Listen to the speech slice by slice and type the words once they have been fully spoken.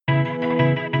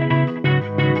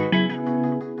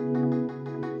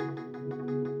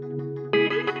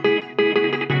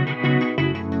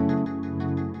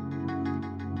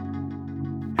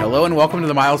everyone. Welcome to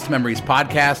the Miles to Memories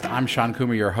podcast. I'm Sean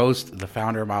Coomer, your host, the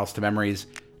founder of Miles to Memories,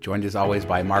 joined as always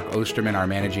by Mark Osterman, our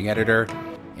managing editor,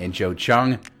 and Joe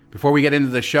Chung. Before we get into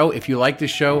the show, if you like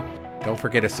this show, don't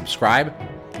forget to subscribe.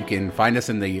 You can find us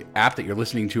in the app that you're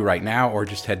listening to right now, or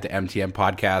just head to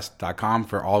mtmpodcast.com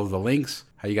for all of the links.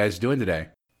 How you guys doing today?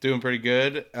 Doing pretty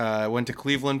good. I went to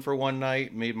Cleveland for one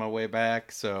night, made my way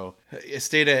back. So I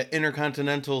stayed at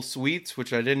Intercontinental Suites,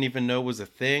 which I didn't even know was a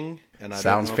thing. And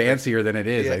Sounds fancier than it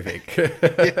is, yeah. I think.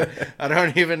 Yeah. I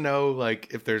don't even know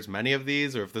if there's many of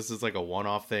these or if this is like a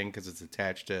one-off thing because it's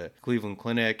attached to Cleveland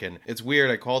Clinic. And it's weird.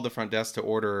 I called the front desk to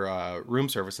order room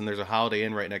service, and there's a Holiday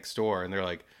Inn right next door. And they're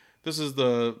like, this is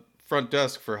the front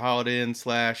desk for Holiday Inn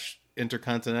 /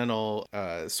 Intercontinental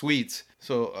Suites.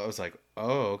 So I was like,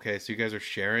 oh, okay, so you guys are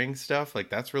sharing stuff? Like,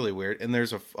 that's really weird. And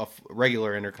there's a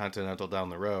regular Intercontinental down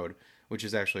the road, which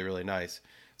is actually really nice.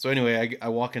 So anyway, I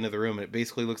walk into the room, and it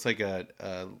basically looks like a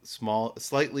small,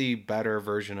 slightly better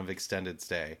version of Extended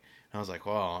Stay. And I was like,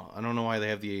 well, I don't know why they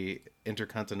have the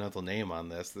Intercontinental name on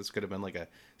this. This could have been like a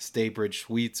Staybridge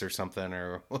Suites or something,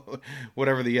 or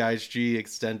whatever the IHG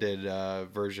extended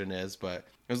version is. But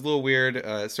it was a little weird.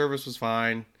 Service was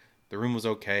fine. The room was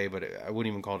okay, but I wouldn't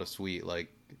even call it a suite. Like,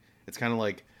 it's kind of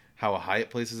like how a Hyatt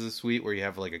place is a suite where you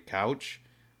have like a couch,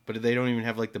 but they don't even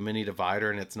have like the mini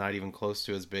divider, and it's not even close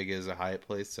to as big as a Hyatt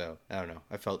place. So I don't know.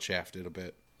 I felt shafted a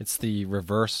bit. It's the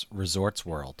reverse Resorts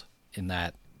World in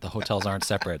that the hotels aren't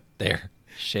separate. They're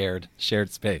shared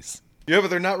space. Yeah, but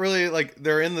they're not really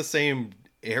they're in the same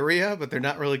area, but they're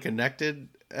not really connected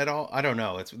at all. I don't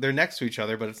know. They're next to each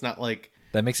other, but it's not like...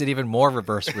 That makes it even more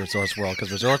reverse Resorts World,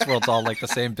 because Resorts World's all like the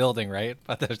same building, right?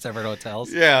 But they're separate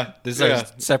hotels. Yeah. These are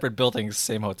separate buildings,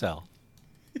 same hotel.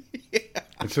 Yeah.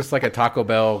 It's just like a Taco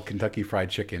Bell, Kentucky Fried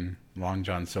Chicken, Long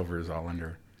John Silver's all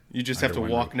under. You just have to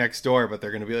walk next door, but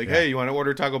they're going to be like, hey, you want to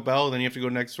order Taco Bell? Then you have to go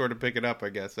next door to pick it up, I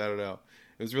guess. I don't know.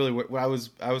 It was really... I was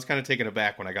kind of taken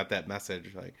aback when I got that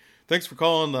message. Like, thanks for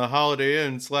calling the Holiday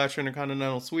Inn /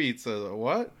 Intercontinental Suites.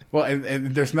 What? Well,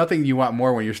 and there's nothing you want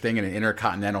more when you're staying in an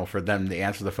Intercontinental for them to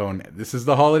answer the phone. This is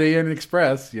the Holiday Inn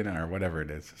Express, or whatever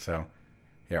it is. So,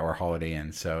 yeah, or Holiday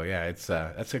Inn. So, yeah, it's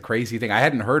that's a crazy thing. I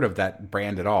hadn't heard of that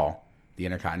brand at all, the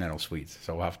Intercontinental Suites.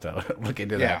 So we'll have to look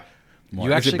into that more.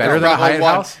 You actually is it better than a Hyatt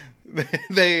House?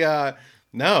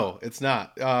 No, it's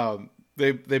not.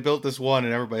 They built this one,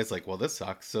 and everybody's like, well, this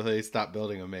sucks. So they stopped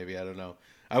building them, maybe. I don't know.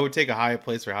 I would take a Hyatt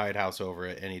Place or Hyatt House over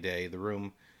it any day. The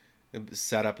room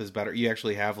setup is better. You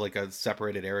actually have like a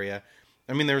separated area.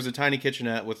 I mean, there was a tiny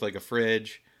kitchenette with like a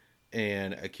fridge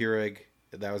and a Keurig.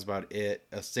 That was about it.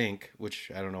 A sink,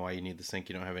 which I don't know why you need the sink.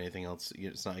 You don't have anything else.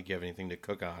 It's not like you have anything to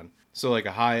cook on. So like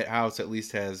a Hyatt House at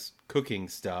least has cooking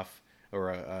stuff,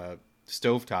 or a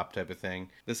stovetop type of thing.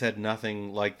 This had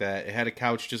nothing like that. It had a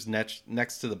couch just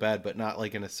next to the bed, but not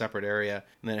like in a separate area.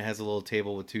 And then it has a little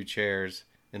table with 2 chairs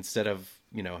instead of,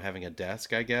 having a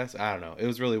desk, I guess. I don't know. It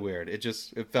was really weird. It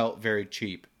felt very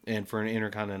cheap. And for an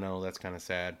Intercontinental, that's kind of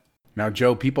sad. Now,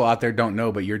 Joe, people out there don't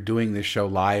know, but you're doing this show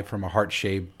live from a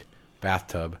heart-shaped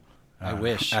bathtub. I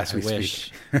wish. As we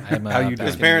wish. speak. How you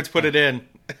His parents put it in.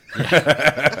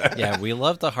 Yeah, we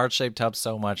love the heart-shaped tub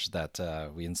so much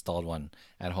that we installed one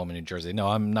at home in New Jersey. No,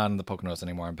 I'm not in the Poconos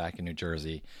anymore. I'm back in New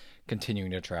Jersey,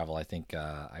 continuing to travel. I think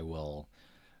I will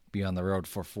be on the road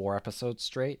for 4 episodes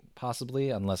straight, possibly,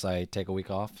 unless I take a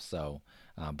week off. So,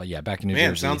 but yeah, back in New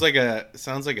Jersey. Man,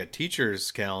 sounds like a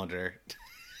teacher's calendar.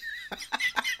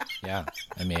 Yeah,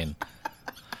 I mean,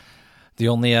 the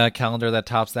only calendar that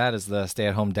tops that is the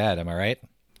stay-at-home dad. Am I right?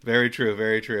 Very true.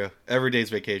 Very true. Every day's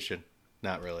vacation.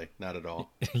 Not really. Not at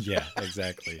all. Yeah,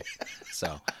 exactly.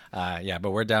 So,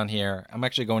 but we're down here. I'm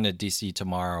actually going to D.C.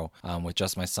 tomorrow with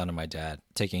just my son and my dad,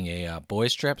 taking a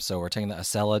boys trip. So we're taking the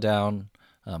Acela down.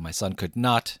 My son could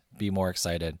not be more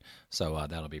excited. So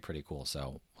that'll be pretty cool.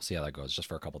 So we'll see how that goes just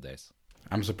for a couple days.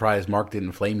 I'm surprised Mark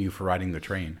didn't flame you for riding the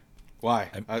train. Why?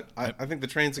 I think the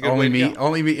train's a good way to go.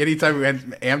 Only me. Anytime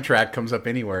Amtrak comes up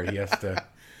anywhere, he has to...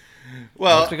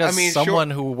 Well, it's because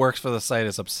someone who works for the site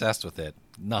is obsessed with it,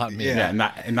 not me. Yeah,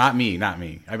 not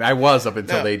me. I was up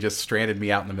until they just stranded me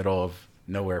out in the middle of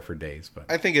nowhere for days. But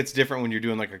I think it's different when you're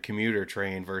doing like a commuter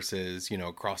train versus,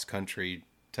 cross country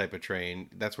type of train.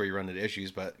 That's where you run into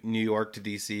issues. But New York to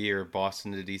DC or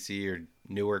Boston to DC or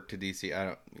Newark to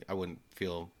DC, I wouldn't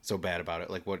feel so bad about it.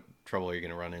 Like, what trouble are you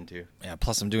going to run into? Yeah.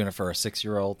 Plus, I'm doing it for a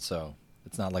 6-year-old, so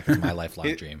it's not like it's my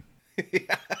lifelong dream.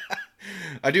 Yeah.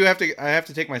 I have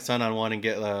to take my son on one and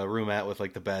get a roomette with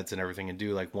like the beds and everything and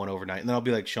do like one overnight. And then I'll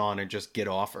be like Sean and just get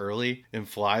off early and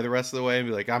fly the rest of the way and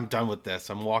be like, I'm done with this.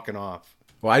 I'm walking off.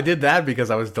 Well, I did that because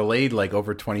I was delayed like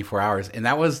over 24 hours. And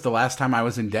that was the last time I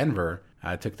was in Denver.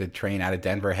 I took the train out of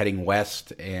Denver heading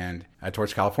west and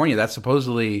towards California. That's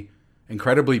supposedly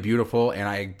incredibly beautiful, and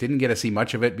I didn't get to see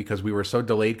much of it because we were so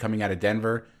delayed coming out of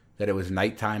Denver that it was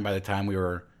nighttime by the time we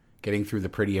were getting through the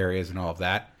pretty areas and all of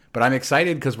that. But I'm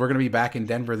excited because we're going to be back in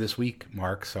Denver this week,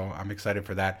 Mark, so I'm excited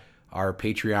for that. Our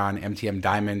Patreon MTM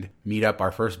Diamond meetup,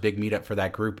 our first big meetup for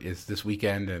that group, is this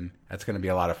weekend, and that's going to be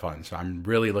a lot of fun. So I'm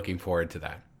really looking forward to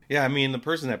that. Yeah, I mean, the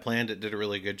person that planned it did a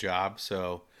really good job,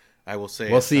 so I will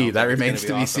say... We'll see. That remains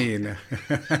to be seen.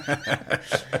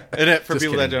 And for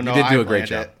people that don't know, you did do a great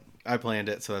job. I planned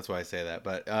it, so that's why I say that.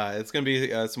 But it's going to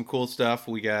be some cool stuff.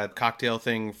 We got cocktail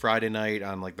thing Friday night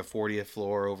on like the 40th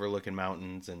floor overlooking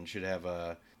mountains, and should have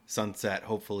a sunset,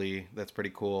 hopefully. That's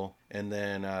pretty cool. And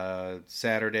then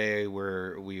Saturday,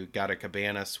 we got a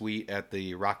cabana suite at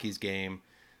the Rockies game.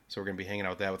 So we're going to be hanging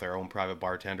out with that with our own private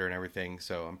bartender and everything.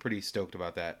 So I'm pretty stoked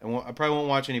about that. And I probably won't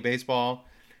watch any baseball.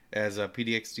 As a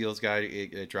PDX Steels guy,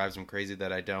 it drives him crazy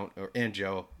that I don't. And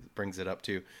Joe brings it up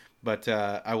too. But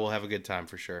I will have a good time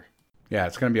for sure. Yeah,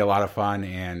 it's going to be a lot of fun.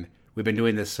 And we've been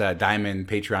doing this Diamond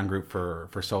Patreon group for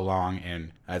so long.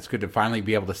 And it's good to finally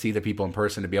be able to see the people in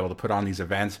person, to be able to put on these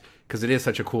events. Because it is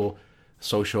such a cool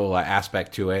social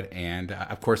aspect to it. And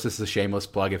of course, this is a shameless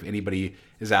plug. If anybody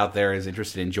is out there is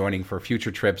interested in joining for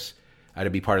future trips to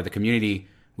be part of the community,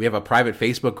 we have a private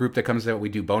Facebook group that comes out. We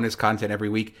do bonus content every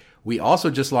week. We also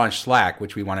just launched Slack,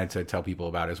 which we wanted to tell people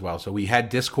about as well. So we had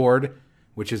Discord,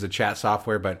 which is a chat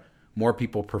software, but more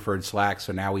people preferred Slack.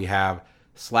 So now we have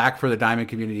Slack for the Diamond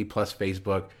community, plus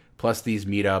Facebook, plus these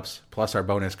meetups, plus our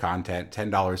bonus content,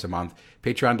 $10 a month.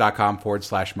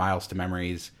 Patreon.com/miles to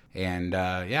memories. And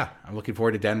yeah, I'm looking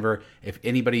forward to Denver. If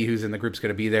anybody who's in the group's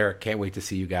going to be there, can't wait to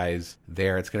see you guys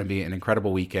there. It's going to be an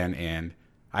incredible weekend, and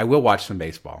I will watch some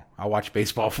baseball. I'll watch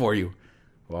baseball for you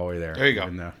while we're there. There you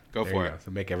go. Go for it.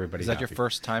 So make everybody Is that happy. your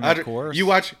first time at Coors? You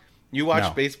watch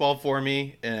No. baseball for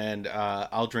me, and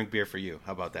I'll drink beer for you.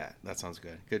 How about that? That sounds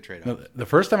good. Good trade-off. No, the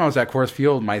first time I was at Coors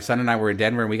Field, my son and I were in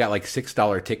Denver, and we got like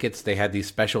 $6 tickets. They had these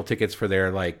special tickets for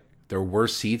their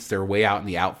worst seats. They're way out in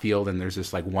the outfield, and there's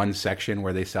this like one section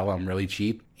where they sell them really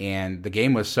cheap. And the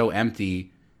game was so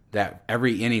empty that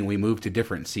every inning we moved to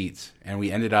different seats, and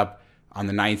we ended up on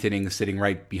the 9th inning sitting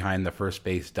right behind the first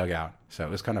base dugout. So it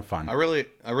was kind of fun. I really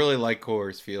like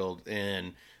Coors Field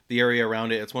and the area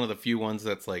around it. It's one of the few ones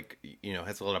that's like,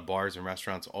 has a lot of bars and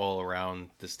restaurants all around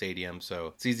the stadium. So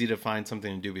it's easy to find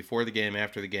something to do before the game,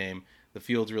 after the game. The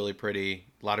field's really pretty.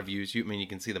 A lot of views. You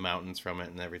can see the mountains from it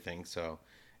and everything. So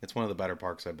it's one of the better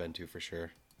parks I've been to for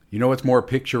sure. You know what's more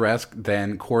picturesque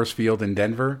than Coors Field in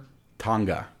Denver?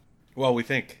 Tonga. Well, we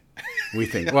think.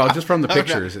 Well, just from the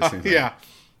pictures, it seems like. Yeah.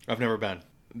 I've never been.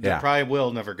 Yeah. Probably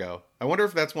will never go. I wonder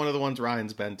if that's one of the ones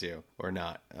Ryan's been to or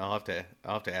not. I'll have to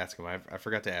ask him. I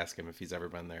forgot to ask him if he's ever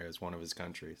been there as one of his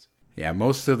countries. Yeah,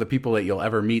 most of the people that you'll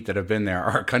ever meet that have been there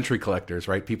are country collectors,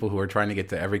 right? People who are trying to get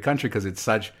to every country because it's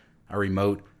such a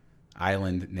remote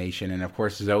island nation. And of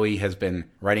course, Zoe has been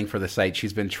writing for the site.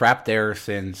 She's been trapped there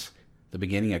since the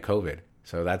beginning of COVID.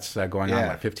 So that's going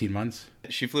on, 15 months?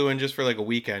 She flew in just for like a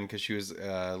weekend because she was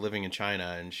living in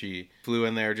China, and she flew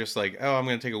in there just like, oh, I'm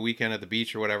going to take a weekend at the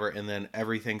beach or whatever. And then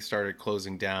everything started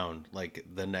closing down like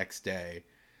the next day.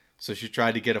 So she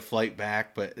tried to get a flight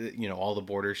back, but all the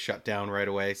borders shut down right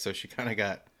away. So she kind of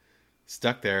got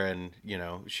stuck there, and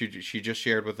she just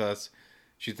shared with us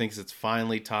she thinks it's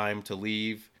finally time to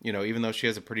leave. Even though she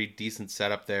has a pretty decent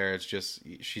setup there, it's just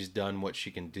she's done what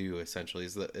she can do, essentially,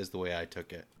 is the way I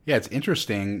took it. Yeah, it's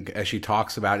interesting as she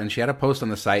talks about it, and she had a post on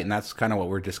the site, and that's kind of what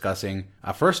we're discussing.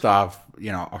 First off,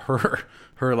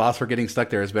 her loss for getting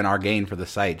stuck there has been our gain for the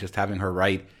site. Just having her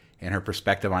write and her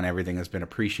perspective on everything has been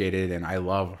appreciated, and I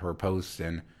love her posts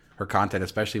and her content,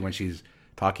 especially when she's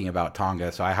talking about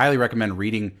Tonga. So I highly recommend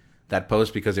reading that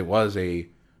post because it was a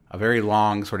very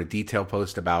long, sort of detailed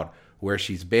post about where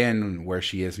she's been, where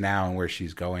she is now, and where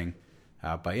she's going.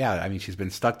 But yeah, she's been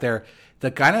stuck there.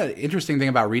 The kind of interesting thing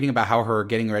about reading about how her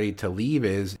getting ready to leave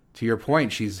is, to your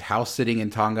point, she's house sitting in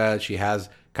Tonga. She has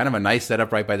kind of a nice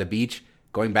setup right by the beach.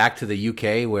 Going back to the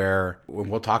UK, where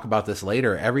we'll talk about this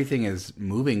later, everything is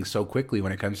moving so quickly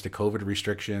when it comes to COVID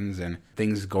restrictions and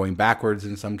things going backwards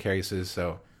in some cases.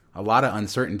 So a lot of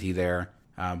uncertainty there.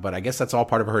 But I guess that's all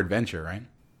part of her adventure, right?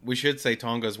 We should say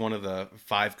Tonga is one of the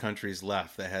 5 countries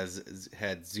left that has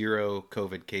had 0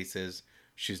 COVID cases.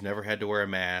 She's never had to wear a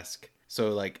mask. So,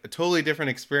 like, a totally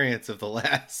different experience of the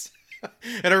last.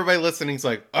 And everybody listening is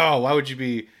like, oh, why would you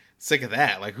be sick of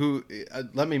that? Like, who,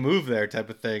 let me move there type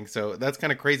of thing. So that's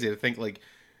kind of crazy to think, like,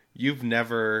 you've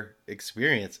never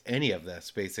experienced any of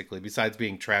this, basically, besides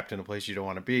being trapped in a place you don't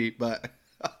want to be. But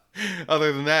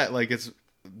other than that, like, it's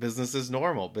business as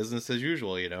normal, business as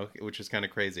usual, which is kind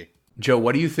of crazy. Joe,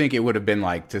 what do you think it would have been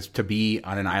like to be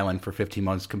on an island for 15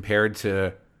 months compared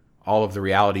to all of the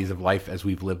realities of life as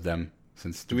we've lived them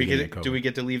since the beginning of COVID? Do we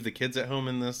get to leave the kids at home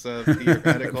in this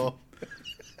theoretical?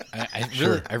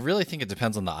 I really think it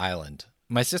depends on the island.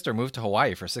 My sister moved to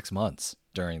Hawaii for 6 months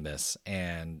during this,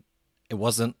 and it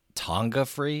wasn't Tonga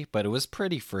free, but it was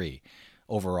pretty free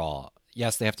overall.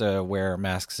 Yes, they have to wear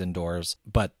masks indoors,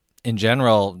 but in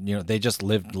general, they just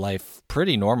lived life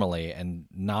pretty normally and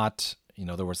not,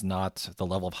 there was not the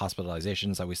level of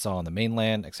hospitalizations that we saw on the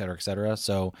mainland, et cetera, et cetera.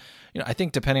 So, I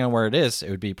think depending on where it is, it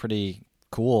would be pretty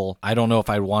cool. I don't know if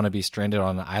I'd want to be stranded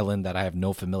on an island that I have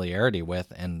no familiarity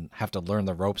with and have to learn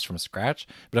the ropes from scratch.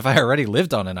 But if I already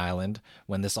lived on an island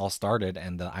when this all started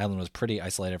and the island was pretty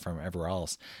isolated from everywhere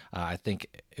else, I think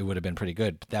it would have been pretty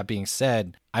good. But that being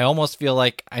said, I almost feel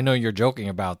like, I know you're joking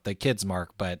about the kids,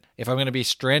 Mark, but if I'm going to be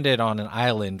stranded on an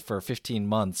island for 15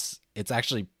 months, it's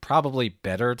actually probably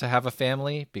better to have a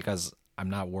family because I'm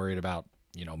not worried about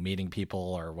meeting people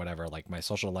or whatever. Like my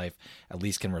social life at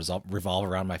least can revolve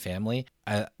around my family.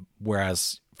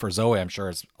 Whereas for Zoe, I'm sure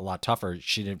it's a lot tougher.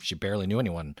 She barely knew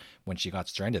anyone when she got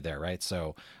stranded there, right?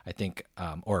 So I think,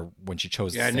 or when she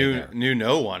chose to stay there. knew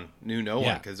no one,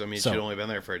 because she'd only been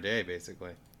there for a day,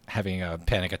 basically. Having a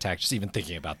panic attack just even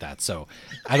thinking about that. So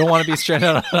I don't want to be stranded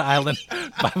on an island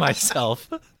by myself.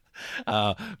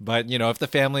 But if the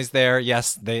family's there,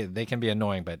 yes, they can be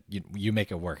annoying, but you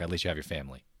make it work. At least you have your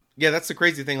family. Yeah, that's the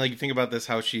crazy thing. Like, you think about this,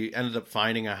 how she ended up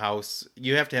finding a house.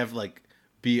 You have to have,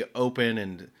 be open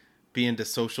and be into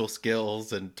social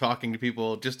skills and talking to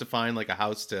people just to find, a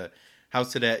house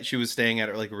that she was staying at,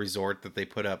 or, a resort that they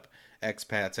put up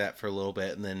expats at for a little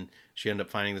bit. And then she ended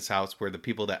up finding this house where the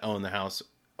people that own the house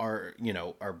are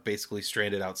basically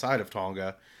stranded outside of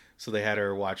Tonga. So they had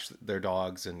her watch their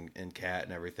dogs and cat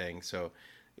and everything. So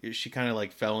she kind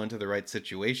of, fell into the right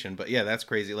situation. But, yeah, that's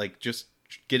crazy. Just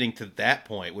getting to that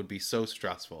point would be so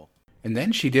stressful. And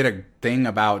then she did a thing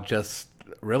about just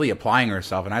really applying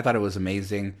herself, and I thought it was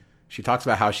amazing. She talks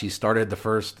about how she started the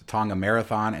first Tonga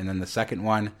Marathon and then the second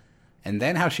one, and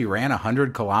then how she ran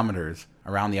 100 kilometers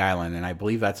around the island, and I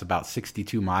believe that's about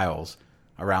 62 miles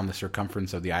around the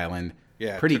circumference of the island.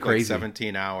 Yeah, pretty crazy.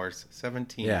 17 hours.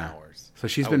 17 hours. So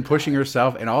she's been pushing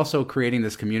herself and also creating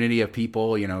this community of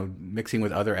people, mixing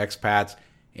with other expats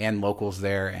and locals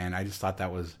there, and I just thought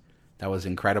that was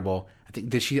incredible. I think,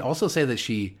 did she also say that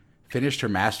she finished her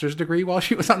master's degree while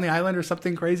she was on the island or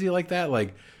something crazy like that?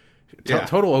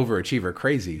 Total overachiever,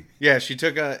 crazy. Yeah, she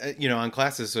took on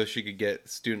classes so she could get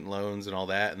student loans and all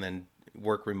that, and then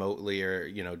work remotely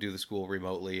or do the school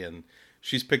remotely. And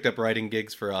she's picked up writing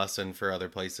gigs for us and for other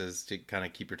places to kind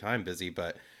of keep her time busy.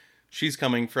 But she's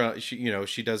coming from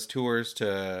she does tours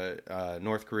to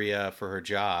North Korea for her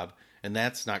job, and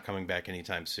that's not coming back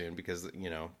anytime soon because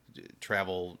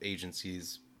travel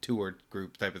agencies, tour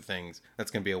group type of things,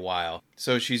 that's going to be a while.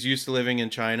 So she's used to living in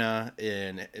China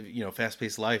in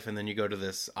fast-paced life, and then you go to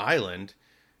this island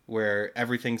where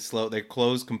everything's slow. They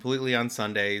close completely on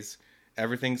Sundays.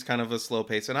 Everything's kind of a slow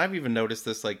pace. And I've even noticed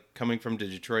this, coming from the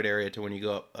Detroit area to when you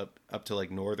go up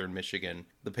to northern Michigan,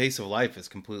 the pace of life is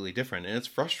completely different, and it's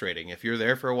frustrating. If you're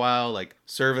there for a while,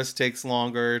 service takes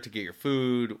longer to get your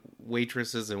food,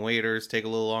 waitresses and waiters take a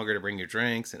little longer to bring your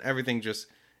drinks, and everything just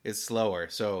is slower.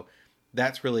 So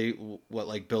that's really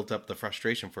what built up the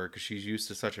frustration for her, because she's used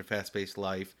to such a fast-paced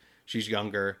life. She's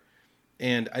younger,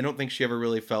 and I don't think she ever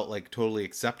really felt totally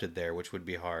accepted there, which would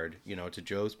be hard. To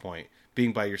Joe's point,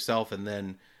 being by yourself and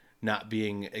then not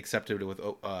being accepted with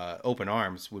open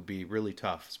arms would be really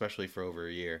tough, especially for over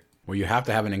a year. Well, you have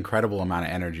to have an incredible amount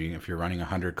of energy if you're running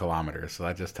 100 kilometers. So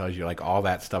that just tells you all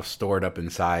that stuff stored up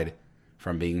inside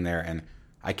from being there. And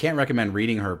I can't recommend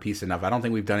reading her piece enough. I don't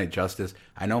think we've done it justice.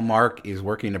 I know Mark is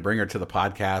working to bring her to the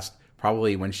podcast.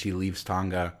 Probably when she leaves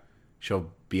Tonga,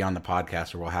 she'll be on the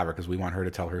podcast, or we'll have her, because we want her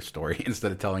to tell her story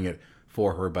instead of telling it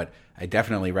for her. But I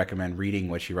definitely recommend reading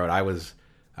what she wrote.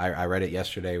 I read it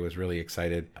yesterday, was really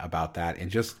excited about that.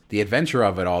 And just the adventure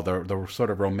of it all, the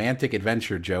sort of romantic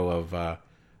adventure, Joe,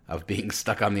 of being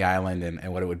stuck on the island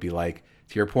and what it would be like.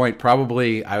 To your point,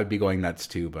 probably I would be going nuts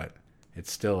too, but it's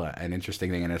still an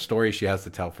interesting thing and a story she has to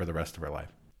tell for the rest of her life.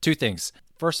 Two things.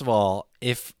 First of all,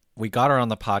 if we got her on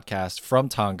the podcast from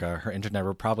Tonga, her internet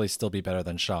would probably still be better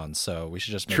than Sean's, so we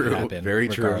should just make it happen. Very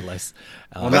regardless.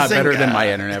 True. Well, not better than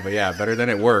my internet, but yeah, better than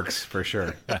it works for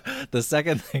sure. The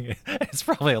second thing, it's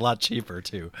probably a lot cheaper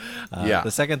too. Yeah.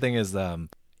 The second thing is,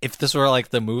 if this were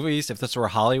the movies, if this were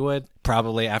Hollywood,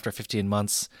 probably after 15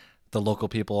 months, the local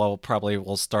people probably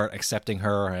will start accepting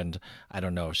her, and I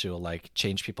don't know, she will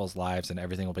change people's lives and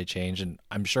everything will be changed. And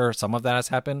I'm sure some of that has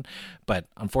happened, but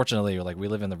unfortunately, we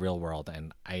live in the real world,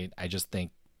 and I just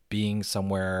think being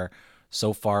somewhere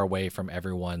so far away from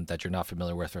everyone that you're not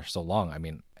familiar with for so long, I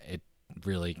mean, it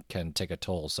really can take a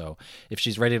toll. So if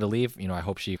she's ready to leave, I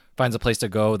hope she finds a place to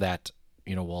go that,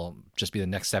 will just be the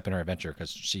next step in her adventure, because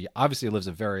she obviously lives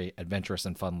a very adventurous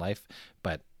and fun life,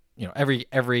 but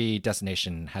every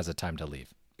destination has a time to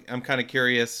leave. I'm kind of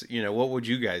curious, what would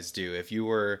you guys do if you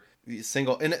were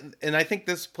single? And I think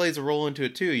this plays a role into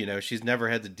it too. She's never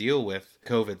had to deal with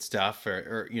COVID stuff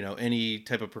or any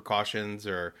type of precautions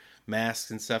or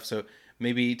masks and stuff. So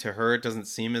maybe to her, it doesn't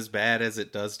seem as bad as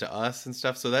it does to us and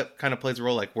stuff. So that kind of plays a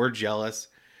role. Like, we're jealous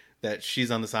that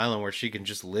she's on this island where she can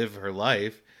just live her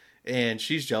life. And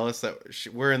she's jealous that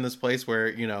we're in this place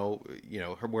where,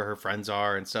 where her friends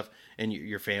are and stuff, and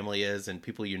your family is, and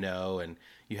people and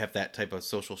you have that type of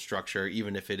social structure,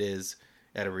 even if it is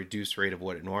at a reduced rate of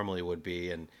what it normally would be,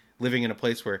 and living in a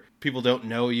place where people don't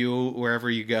know you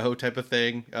wherever you go type of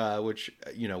thing, which,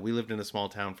 we lived in a small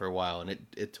town for a while, and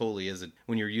it totally is.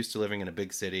 When you're used to living in a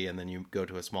big city and then you go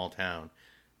to a small town,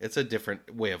 it's a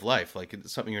different way of life. Like,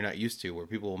 it's something you're not used to, where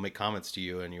people will make comments to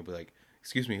you and you'll be like,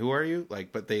 excuse me, who are you?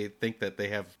 Like, but they think that they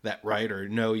have that right or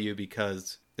know you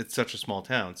because it's such a small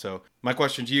town. So my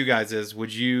question to you guys is,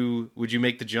 would you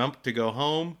make the jump to go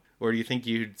home, or do you think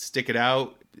you'd stick it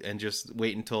out and just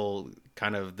wait until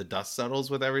kind of the dust settles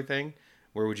with everything?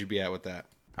 Where would you be at with that?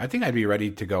 I think I'd be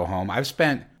ready to go home. I've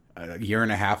spent a year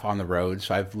and a half on the road,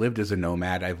 so I've lived as a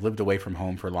nomad. I've lived away from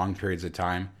home for long periods of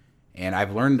time, and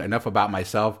I've learned enough about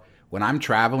myself. When I'm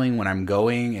traveling, when I'm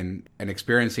going and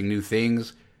experiencing new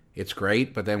things, it's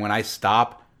great, but then when I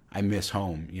stop, I miss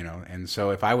home, And so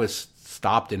if I was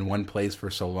stopped in one place for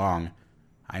so long,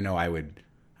 I know I would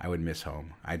miss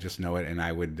home. I just know it, and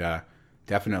I would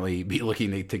definitely be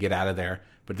looking to get out of there.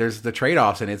 But there's the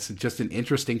trade-offs, and it's just an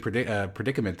interesting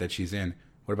predicament that she's in.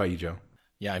 What about you, Joe?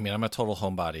 Yeah, I mean, I'm a total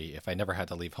homebody. If I never had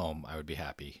to leave home, I would be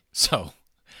happy. So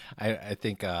I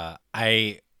think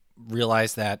I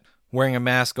realized that wearing a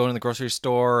mask, going to the grocery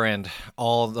store, and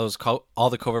all the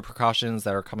COVID precautions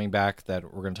that are coming back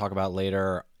that we're going to talk about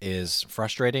later is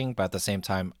frustrating. But at the same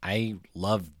time, I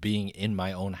love being in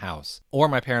my own house, or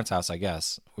my parents' house, I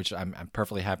guess, which I'm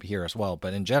perfectly happy here as well.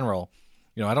 But in general,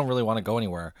 I don't really want to go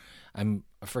anywhere. I'm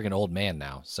a freaking old man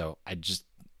now, so I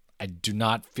do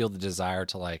not feel the desire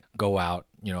to like go out.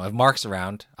 If Mark's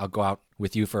around, I'll go out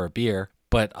with you for a beer.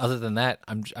 But other than that,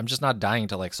 I'm just not dying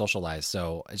to like socialize.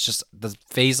 So it's just the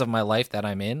phase of my life that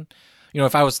I'm in.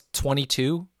 If I was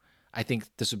 22, I think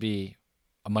this would be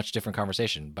a much different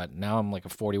conversation. But now I'm like a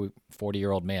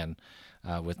 40-year-old man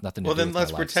with nothing to do with my life. Well, then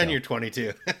let's pretend you're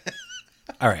 22.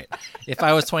 All right. If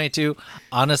I was 22,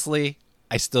 honestly,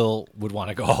 I still would want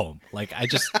to go home. Like, I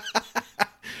just...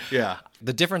 Yeah.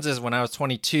 The difference is, when I was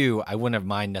 22, I wouldn't have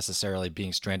mind necessarily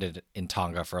being stranded in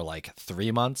Tonga for like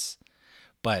 3 months.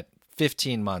 But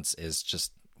 15 months is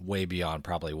just way beyond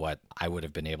probably what I would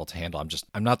have been able to handle.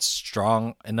 I'm not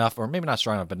strong enough, or maybe not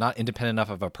strong enough, but not independent enough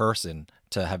of a person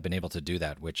to have been able to do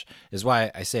that, which is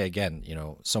why I say again,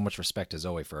 so much respect to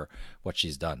Zoe for what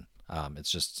she's done.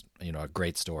 It's just, a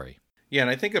great story. Yeah,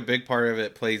 and I think a big part of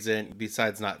it plays in,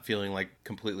 besides not feeling like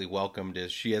completely welcomed,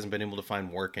 is she hasn't been able to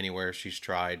find work anywhere. She's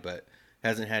tried, but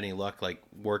hasn't had any luck like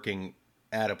working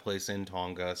at a place in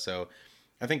Tonga. So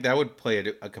I think that would play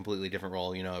a completely different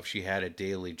role, if she had a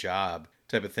daily job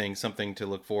type of thing, something to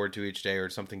look forward to each day or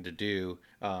something to do.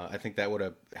 I think that would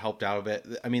have helped out a bit.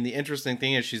 I mean, the interesting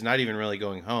thing is she's not even really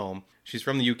going home. She's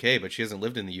from the UK, but she hasn't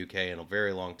lived in the UK in a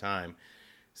very long time.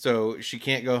 So she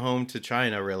can't go home to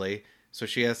China, really. So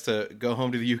she has to go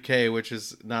home to the UK, which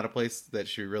is not a place that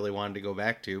she really wanted to go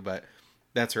back to, but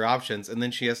that's her options. And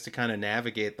then she has to kind of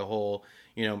navigate the whole,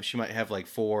 she might have like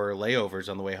 4 layovers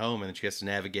on the way home, and then she has to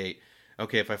navigate,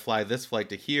 okay, if I fly this flight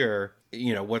to here,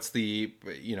 what's the,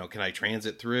 can I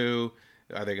transit through?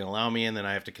 Are they going to allow me? And then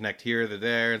I have to connect here to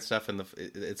there and stuff. And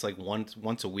it's like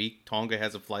once a week, Tonga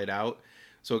has a flight out.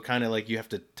 So it kind of like you have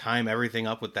to time everything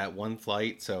up with that one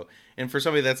flight. So, and for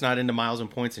somebody that's not into miles and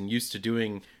points and used to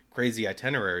doing crazy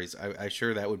itineraries, I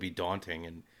sure that would be daunting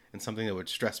and something that would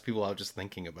stress people out just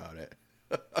thinking about it.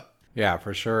 Yeah,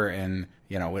 for sure. And,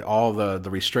 with all the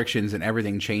restrictions and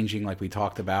everything changing like we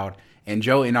talked about. And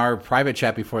Joe, in our private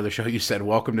chat before the show, you said,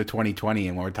 welcome to 2020.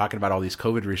 And when we're talking about all these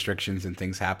COVID restrictions and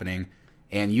things happening,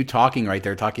 and you talking right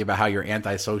there, talking about how you're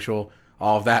antisocial,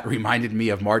 all of that reminded me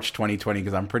of March 2020,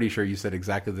 because I'm pretty sure you said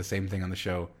exactly the same thing on the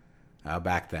show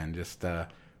back then. Just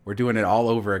we're doing it all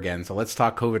over again. So let's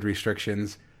talk COVID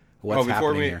restrictions. What's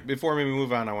happening here? Before we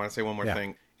move on, I want to say one more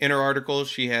thing. In her article,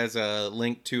 she has a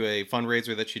link to a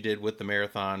fundraiser that she did with the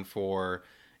marathon for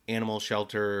animal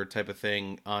shelter type of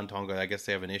thing on Tonga. I guess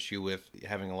they have an issue with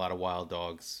having a lot of wild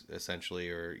dogs, essentially,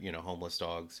 or, homeless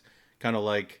dogs kind of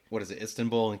like, what is it,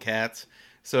 Istanbul and cats.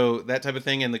 So that type of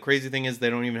thing. And the crazy thing is they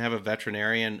don't even have a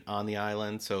veterinarian on the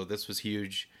island. So this was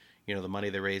huge, the money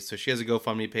they raised. So she has a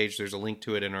GoFundMe page. There's a link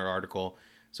to it in her article.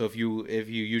 So if you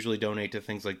usually donate to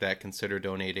things like that, consider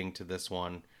donating to this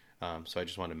one. So I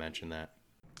just wanted to mention that.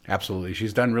 Absolutely.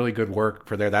 She's done really good work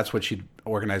for there. That's what she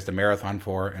organized the marathon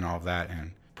for and all of that.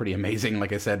 And pretty amazing.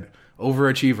 Like I said,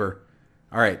 overachiever.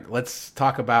 All right, let's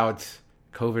talk about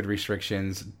COVID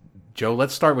restrictions. Joe,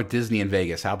 let's start with Disney in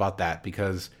Vegas. How about that?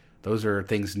 Because those are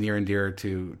things near and dear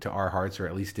to our hearts, or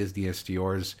at least Disney is to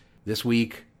yours. This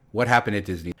week, what happened at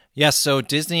Disney? Yes, so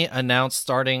Disney announced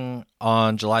starting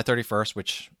on July 31st,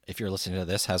 which, if you're listening to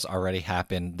this, has already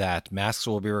happened, that masks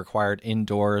will be required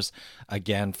indoors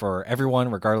again for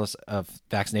everyone, regardless of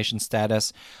vaccination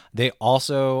status. They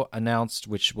also announced,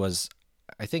 which was,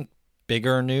 I think,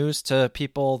 bigger news to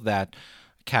people, that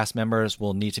cast members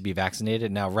will need to be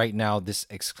vaccinated. Now, right now, this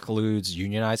excludes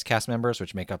unionized cast members,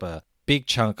 which make up a big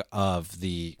chunk of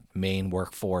the main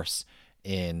workforce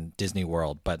in Disney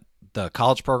World. But the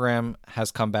college program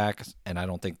has come back, and I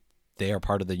don't think they are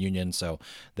part of the union, so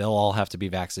they'll all have to be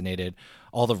vaccinated.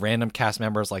 All the random cast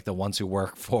members, like the ones who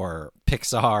work for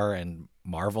Pixar and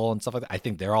Marvel and stuff like that, I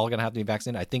think they're all going to have to be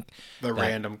vaccinated. I think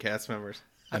random cast members.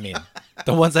 I mean,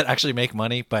 the ones that actually make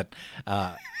money, but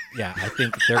yeah, I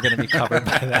think they're going to be covered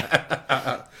by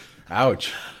that.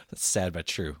 Ouch. That's sad but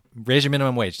true. Raise your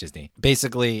minimum wage, Disney.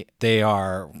 Basically, they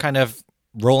are kind of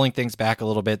rolling things back a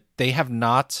little bit. They have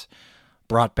not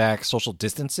brought back social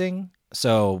distancing.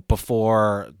 So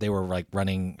before they were like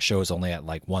running shows only at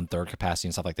like 1/3 capacity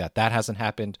and stuff like that. That hasn't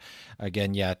happened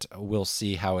again yet. We'll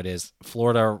see how it is.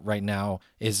 Florida right now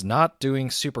is not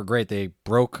doing super great. They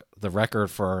broke the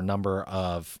record for a number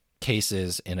of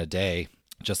cases in a day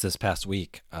just this past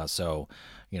week. So,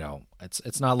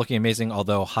 it's not looking amazing,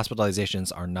 although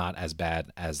hospitalizations are not as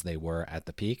bad as they were at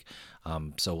the peak.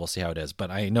 So we'll see how it is.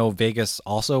 But I know Vegas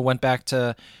also went back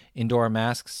to indoor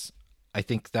masks. I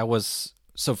think that was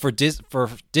so for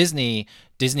Disney.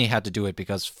 Disney had to do it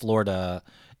because Florida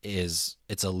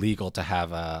it's illegal to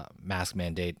have a mask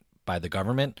mandate by the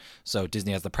government. So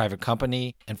Disney, as the private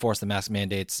company, enforced the mask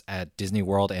mandates at Disney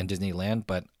World and Disneyland.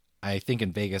 But I think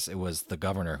in Vegas it was the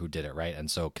governor who did it, right?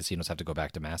 And so casinos have to go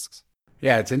back to masks.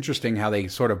 Yeah, it's interesting how they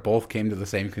sort of both came to the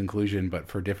same conclusion, but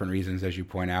for different reasons, as you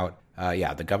point out.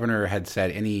 The governor had said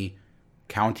any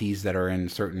counties that are in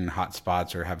certain hot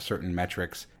spots or have certain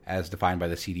metrics as defined by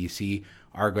the CDC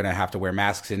are going to have to wear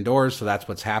masks indoors. So that's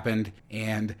what's happened.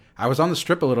 And I was on the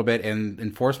Strip a little bit, and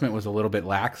enforcement was a little bit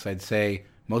lax. I'd say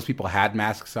most people had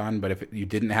masks on, but if you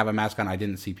didn't have a mask on, I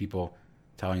didn't see people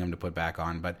telling them to put back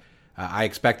on. But I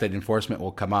expect that enforcement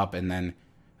will come up, and then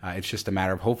it's just a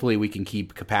matter of hopefully we can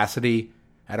keep capacity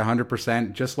at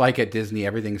 100%. Just like at Disney,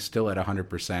 everything's still at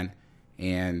 100%.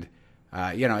 And,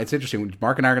 it's interesting.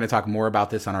 Mark and I are going to talk more about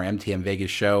this on our MTM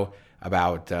Vegas show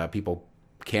about people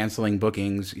canceling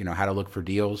bookings, how to look for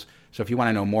deals. So if you want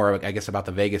to know more, I guess, about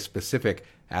the Vegas specific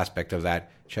aspect of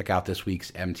that, check out this week's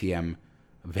MTM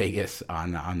Vegas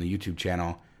on the YouTube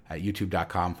channel at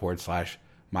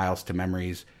youtube.com/miles to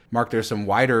memories. Mark, there's some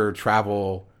wider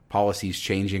travel policies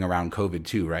changing around COVID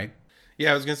too, right?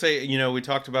 Yeah, I was going to say, we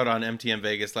talked about on MTM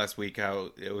Vegas last week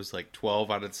how it was like 12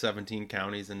 out of 17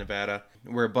 counties in Nevada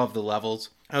were above the levels.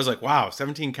 I was like, wow,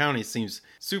 17 counties seems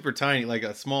super tiny, like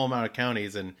a small amount of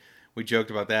counties. And we joked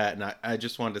about that. And I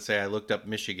just wanted to say I looked up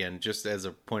Michigan just as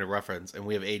a point of reference, and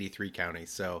we have 83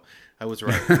 counties. So I was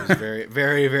right. It was very,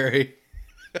 very, very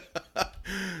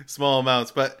small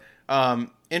amounts. But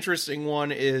interesting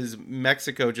one is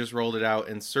Mexico just rolled it out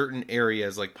in certain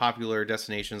areas, like popular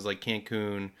destinations like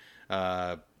Cancun,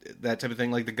 that type of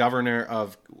thing. Like the governor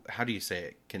of, how do you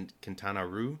say it? Quintana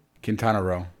Roo? Quintana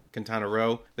Roo.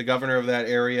 The governor of that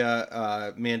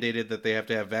area mandated that they have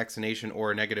to have vaccination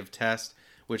or a negative test,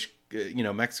 which,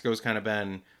 Mexico's kind of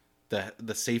been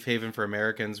the safe haven for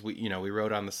Americans. We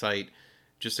wrote on the site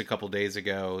just a couple days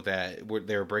ago that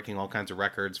they were breaking all kinds of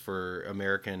records for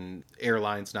American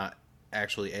airlines, not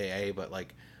actually AA, but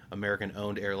like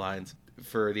American-owned airlines,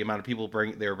 for the amount of people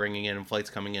they were bringing in, and flights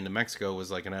coming into Mexico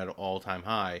was like an all-time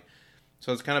high.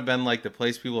 So it's kind of been like the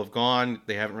place people have gone.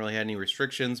 They haven't really had any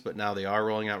restrictions, but now they are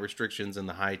rolling out restrictions in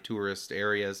the high tourist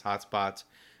areas, hotspots,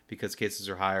 because cases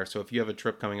are higher. So if you have a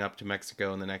trip coming up to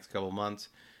Mexico in the next couple of months,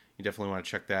 you definitely want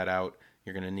to check that out.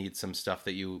 You're going to need some stuff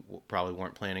that you probably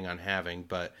weren't planning on having,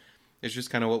 but it's just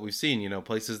kind of what we've seen.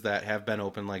 Places that have been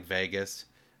open like Vegas,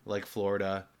 like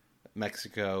Florida,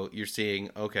 Mexico, you're seeing,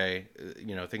 okay,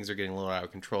 things are getting a little out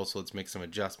of control, so let's make some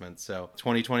adjustments. So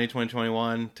 2020,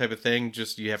 2021 type of thing,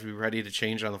 just you have to be ready to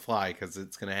change on the fly because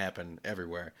it's going to happen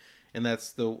everywhere. And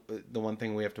that's the one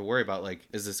thing we have to worry about. Like,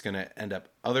 is this going to end up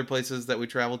other places that we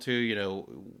travel to? You know,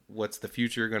 what's the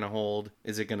future going to hold?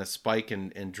 Is it going to spike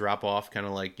and drop off, kind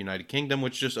of like United Kingdom,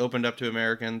 which just opened up to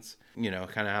Americans? You know,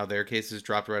 kind of how their cases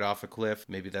dropped right off a cliff.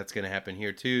 Maybe that's going to happen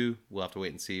here too. We'll have to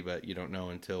wait and see, but you don't know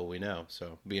until we know. So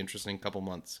it'll be interesting couple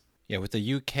months. Yeah, with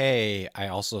the UK, I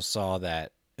also saw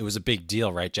that it was a big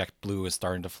deal, right? JetBlue is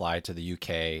starting to fly to the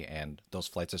UK, and those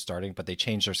flights are starting, but they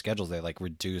changed their schedules. They like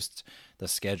reduced the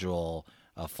schedule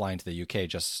of flying to the UK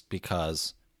just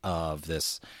because of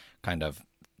this kind of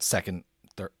second,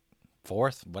 third,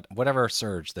 fourth, whatever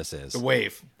surge this is. The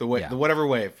wave, the whatever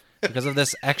wave. Because of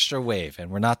this extra wave,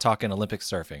 and we're not talking Olympic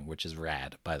surfing, which is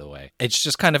rad, by the way. It's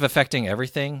just kind of affecting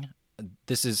everything.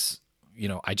 This is, you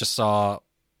know, I just saw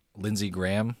Lindsey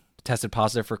Graham tested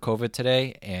positive for COVID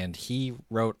today, and he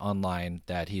wrote online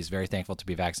that he's very thankful to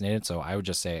be vaccinated. So I would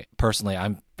just say, personally,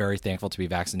 I'm very thankful to be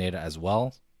vaccinated as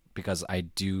well, because I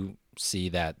do see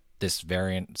that this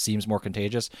variant seems more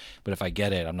contagious, but if I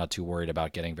get it, I'm not too worried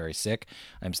about getting very sick.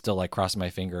 I'm still like crossing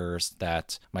my fingers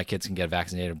that my kids can get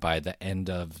vaccinated by the end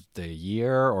of the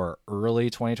year or early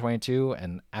 2022.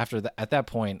 And after that, at that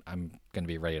point, I'm going to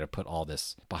be ready to put all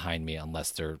this behind me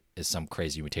unless there is some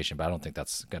crazy mutation, but I don't think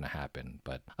that's going to happen.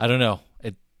 But I don't know.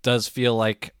 It does feel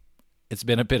like it's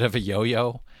been a bit of a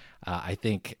yo-yo. I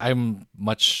think I'm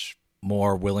much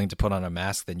more willing to put on a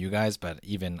mask than you guys, but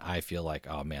even I feel like,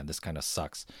 oh man, this kind of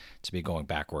sucks to be going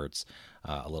backwards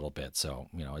a little bit. So,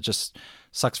 you know, it just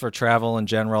sucks for travel in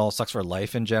general, sucks for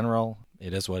life in general.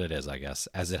 It is what it is, I guess,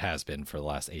 as it has been for the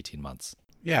last 18 months.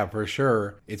 Yeah, for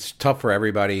sure. It's tough for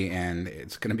everybody, and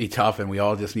it's going to be tough, and we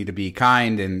all just need to be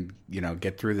kind and, you know,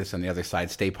 get through this on the other side,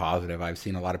 stay positive. I've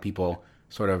seen a lot of people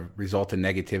sort of result in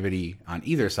negativity on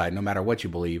either side, no matter what you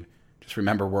believe. Just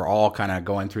remember, we're all kind of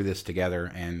going through this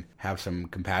together, and have some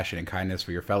compassion and kindness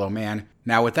for your fellow man.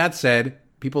 Now, with that said,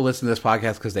 people listen to this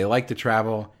podcast because they like to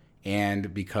travel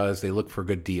and because they look for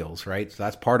good deals, right? So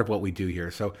that's part of what we do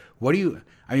here. So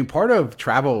part of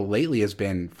travel lately has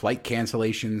been flight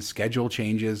cancellations, schedule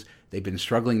changes. They've been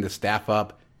struggling to staff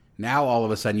up. Now, all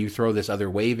of a sudden, you throw this other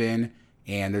wave in,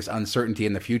 and there's uncertainty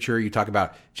in the future. You talk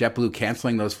about JetBlue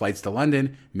canceling those flights to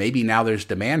London. Maybe now there's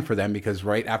demand for them because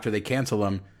right after they cancel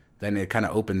them, then it kind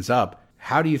of opens up.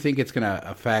 How do you think it's going to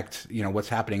affect, you know, what's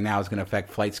happening now is going to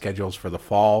affect flight schedules for the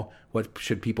fall? What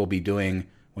should people be doing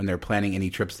when they're planning any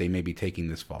trips they may be taking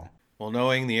this fall? Well,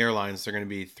 knowing the airlines, they're going to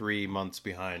be 3 months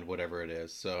behind whatever it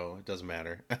is, so it doesn't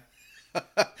matter.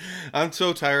 I'm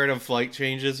so tired of flight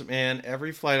changes, man.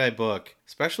 Every flight I book,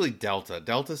 especially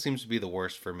Delta seems to be the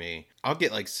worst for me. I'll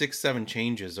get like 6-7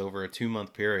 changes over a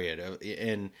 2-month period,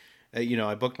 and you know,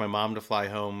 I booked my mom to fly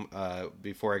home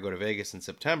before I go to Vegas in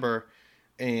September,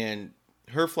 and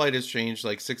her flight has changed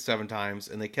like 6-7 times,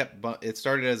 and it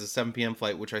started as a 7 p.m.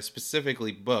 flight, which I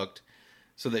specifically booked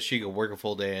so that she could work a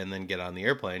full day and then get on the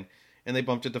airplane, and they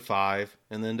bumped it to 5,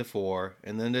 and then to 4,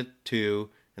 and then to 2,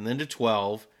 and then to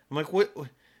 12. I'm like, what?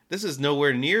 This is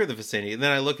nowhere near the vicinity. And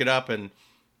then I look it up, and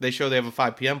they show they have a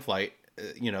 5 p.m. flight,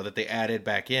 you know, that they added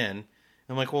back in.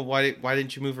 I'm like, well, why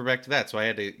didn't you move her back to that? So I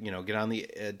had to, you know, get on the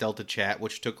Delta chat,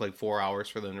 which took like 4 hours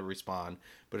for them to respond,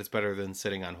 but it's better than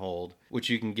sitting on hold, which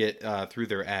you can get through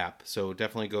their app. So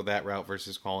definitely go that route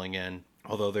versus calling in.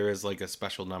 Although there is like a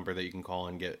special number that you can call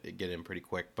and get in pretty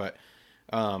quick. But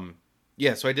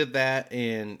yeah, so I did that,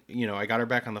 and you know, I got her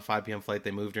back on the 5 p.m. flight.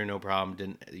 They moved her, no problem.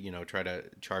 Didn't, you know, try to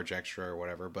charge extra or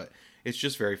whatever. But it's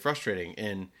just very frustrating.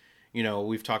 And you know,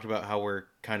 we've talked about how we're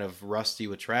kind of rusty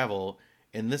with travel.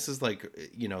 And this is like,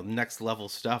 you know, next level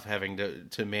stuff, having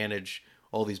to manage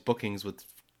all these bookings with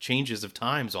changes of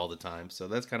times all the time. So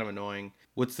that's kind of annoying.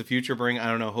 What's the future bring? I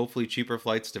don't know. Hopefully cheaper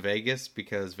flights to Vegas,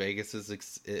 because Vegas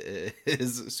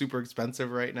is super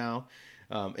expensive right now.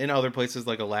 In other places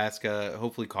like Alaska,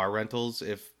 hopefully car rentals,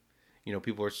 if, you know,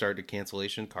 people are starting to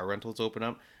cancellation, car rentals open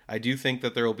up. I do think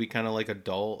that there will be kind of like a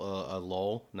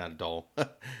lull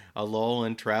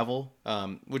in travel,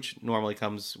 which normally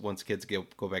comes once kids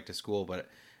go back to school. But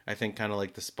I think kind of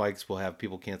like the spikes will have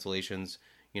people cancellations.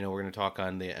 You know, we're going to talk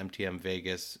on the MTM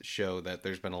Vegas show that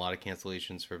there's been a lot of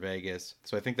cancellations for Vegas.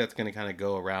 So I think that's going to kind of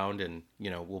go around, and, you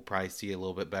know, we'll probably see a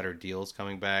little bit better deals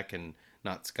coming back and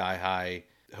not sky high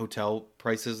hotel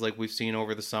prices like we've seen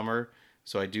over the summer.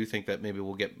 So I do think that maybe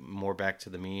we'll get more back to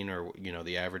the mean, or, you know,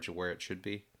 the average of where it should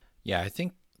be. Yeah, I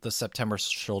think the September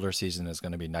shoulder season is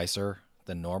going to be nicer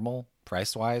than normal,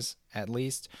 price-wise at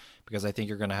least, because I think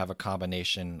you're going to have a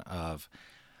combination of,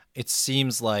 it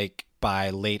seems like by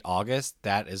late August,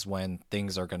 that is when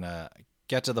things are going to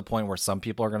get to the point where some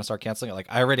people are going to start canceling it. Like,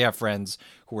 I already have friends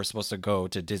who were supposed to go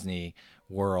to Disney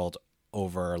World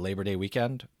over Labor Day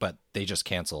weekend, but they just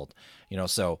canceled, you know.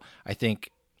 So I think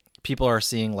people are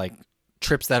seeing like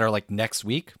trips that are like next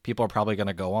week, people are probably going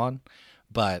to go on,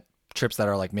 but trips that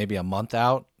are like maybe a month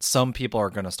out, some people are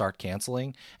going to start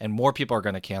canceling, and more people are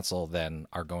going to cancel than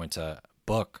are going to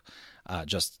book.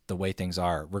 Just the way things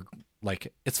are.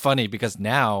 Like, it's funny because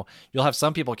now you'll have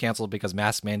some people cancel because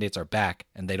mask mandates are back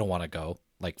and they don't want to go,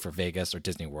 like for Vegas or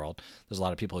Disney World. There's a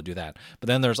lot of people who do that. But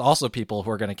then there's also people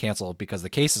who are going to cancel because the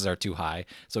cases are too high.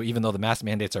 So even though the mask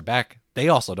mandates are back, they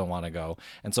also don't want to go.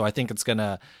 And so I think it's going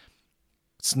to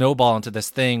snowball into this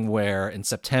thing where in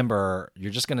September,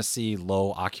 you're just going to see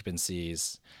low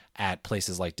occupancies at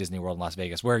places like Disney World and Las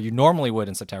Vegas, where you normally would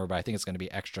in September, but I think it's going to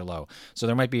be extra low. So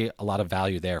there might be a lot of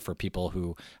value there for people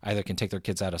who either can take their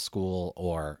kids out of school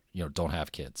or, don't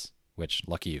have kids, which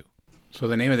lucky you. So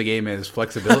the name of the game is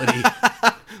flexibility.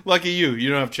 Lucky you. You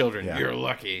don't have children. Yeah. You're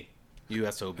lucky.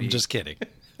 USOB. I'm just kidding.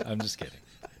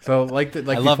 So like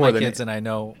I love my kids, and I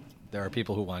know there are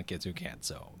people who want kids who can't.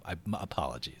 So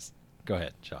apologies. Go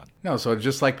ahead, Sean. No, so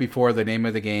just like before, the name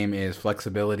of the game is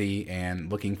flexibility,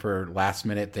 and looking for last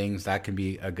minute things. That can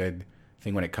be a good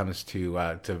thing when it comes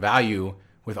to value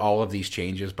with all of these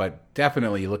changes. But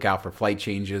definitely look out for flight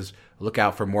changes. Look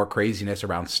out for more craziness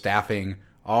around staffing,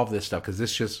 all of this stuff, because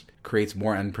this just creates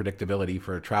more unpredictability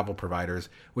for travel providers,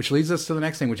 which leads us to the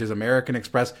next thing, which is American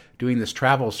Express doing this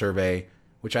travel survey,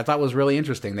 which I thought was really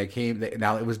interesting.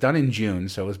 Now it was done in June,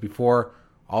 so it was before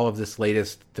all of this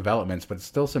latest developments, but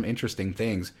still some interesting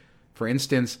things. For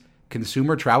instance,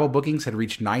 consumer travel bookings had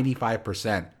reached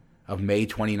 95% of May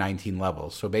 2019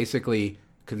 levels. So basically,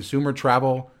 consumer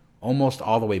travel almost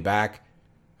all the way back.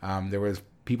 There was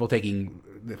people taking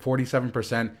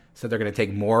 47% said they're going to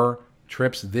take more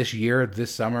trips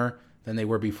this summer than they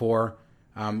were before.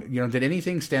 Did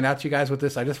anything stand out to you guys with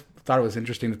this? I just thought it was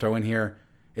interesting to throw in here.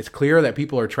 It's clear that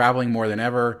people are traveling more than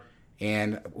ever,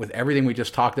 and with everything we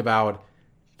just talked about,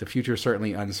 the future is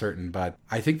certainly uncertain, but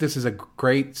I think this is a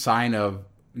great sign of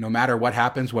no matter what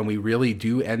happens when we really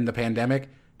do end the pandemic,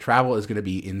 travel is going to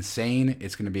be insane.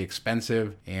 It's going to be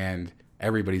expensive, and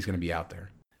everybody's going to be out there.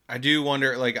 I do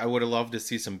wonder, I would have loved to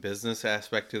see some business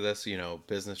aspect to this.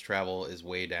 Business travel is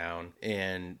way down,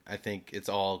 and I think it's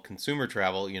all consumer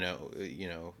travel,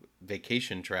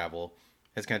 vacation travel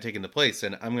has kind of taken the place.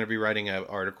 And I'm going to be writing an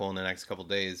article in the next couple of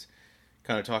days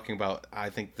kind of talking about,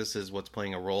 I think this is what's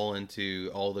playing a role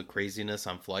into all the craziness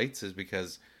on flights, is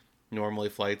because normally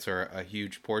flights are a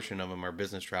huge portion of them are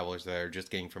business travelers that are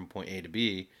just getting from point A to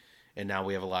B. And now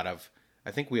we have a lot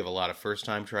of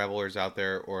first-time travelers out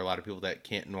there, or a lot of people that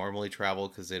can't normally travel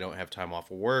because they don't have time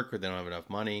off of work or they don't have enough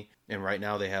money. And right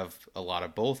now they have a lot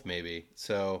of both, maybe.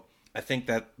 So I think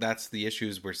that's the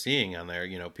issues we're seeing on there.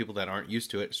 People that aren't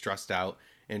used to it, stressed out,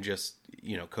 and just,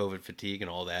 COVID fatigue and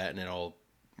all that, and it all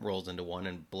rolls into one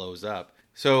and blows up.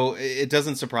 So it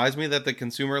doesn't surprise me that the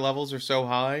consumer levels are so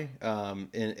high,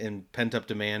 and pent up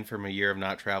demand from a year of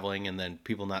not traveling, and then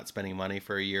people not spending money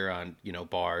for a year on,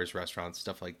 bars, restaurants,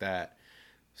 stuff like that.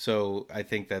 So I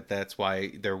think that's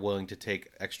why they're willing to take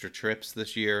extra trips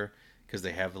this year, because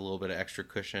they have a little bit of extra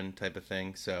cushion type of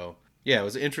thing. So yeah, it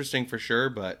was interesting for sure,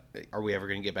 but are we ever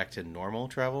going to get back to normal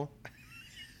travel?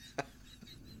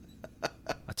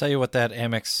 I'll tell you what that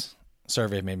Amex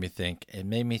survey made me think. It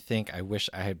made me think I wish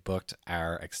I had booked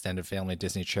our extended family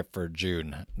Disney trip for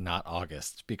June, not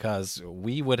August, because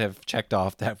we would have checked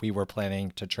off that we were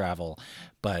planning to travel.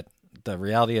 But the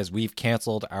reality is we've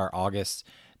canceled our August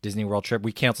Disney World trip.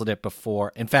 We canceled it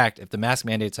before. In fact, if the mask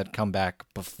mandates had come back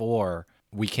before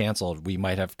we canceled, we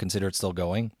might have considered still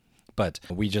going. But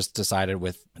we just decided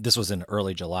this was in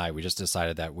early July. We just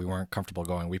decided that we weren't comfortable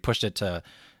going. We pushed it to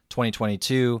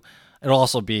 2022. It'll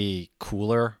also be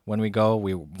cooler when we go.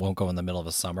 We won't go in the middle of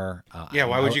the summer.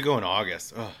 Why would you go in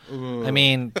August? I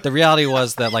mean, the reality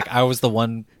was that I was the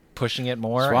one pushing it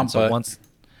more. Swamp so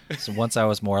once I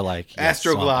was more like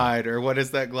Astroglide, or what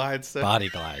is that glide stuff? Body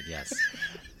Glide, yes.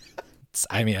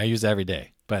 I mean, I use it every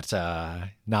day, but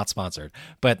not sponsored.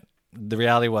 But the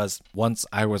reality was, once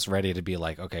I was ready to be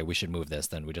like, okay, we should move this,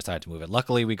 then we decided to move it.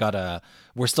 Luckily,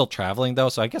 we're still traveling though,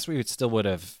 so I guess we still would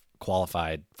have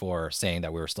qualified for saying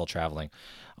that we were still traveling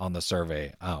on the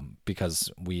survey,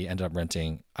 because we ended up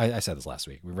renting. I said this last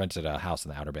week. We rented a house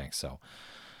in the Outer Banks, so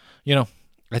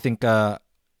I think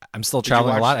I'm still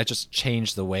traveling a lot. I just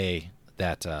changed the way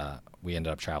that we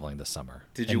ended up traveling this summer.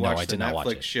 Did you watch the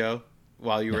Netflix show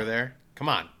while you were there? Come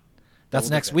on. That's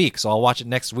next week, so I'll watch it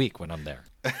next week when I'm there.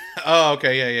 Oh,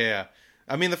 okay. Yeah.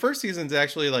 I mean, the first season's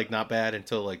actually not bad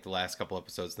until the last couple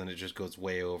episodes. Then it just goes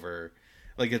way over.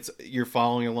 You're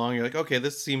following along. You're like, okay,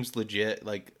 this seems legit,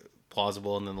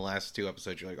 plausible. And then the last two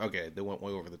episodes, you're like, okay, they went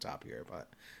way over the top here. But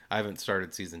I haven't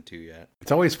started season 2 yet.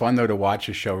 It's always fun though to watch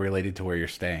a show related to where you're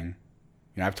staying.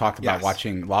 I've talked about Yes.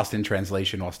 watching Lost in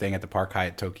Translation while staying at the Park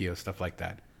Hyatt Tokyo, stuff like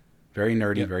that. Very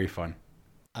nerdy, Yep. very fun.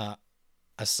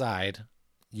 Aside,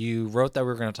 you wrote that we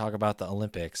were going to talk about the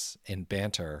Olympics in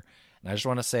banter. And I just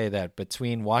want to say that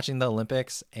between watching the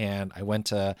Olympics and I went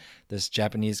to this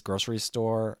Japanese grocery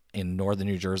store in northern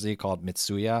New Jersey called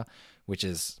Mitsuya, which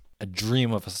is a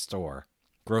dream of a store,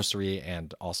 grocery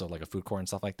and also like a food court and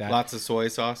stuff like that. Lots of soy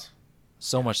sauce.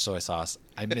 So much soy sauce.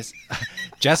 I miss.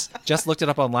 Jess looked it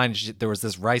up online. There was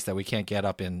this rice that we can't get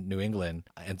up in New England,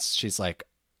 and she's like,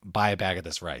 "Buy a bag of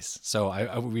this rice."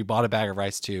 So we bought a bag of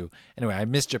rice too. Anyway, I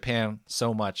miss Japan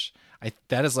so much.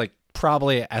 That is like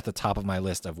probably at the top of my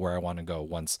list of where I want to go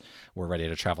once we're ready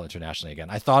to travel internationally again.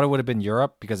 I thought it would have been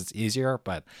Europe because it's easier,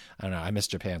 but I don't know. I miss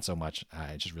Japan so much.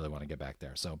 I just really want to get back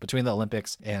there. So between the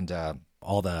Olympics and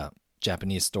all the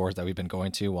Japanese stores that we've been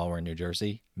going to while we're in New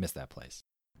Jersey, miss that place.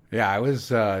 Yeah, I was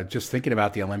just thinking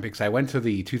about the Olympics. I went to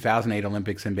the 2008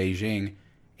 Olympics in Beijing,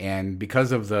 and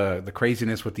because of the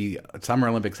craziness with the Summer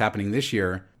Olympics happening this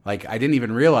year, like I didn't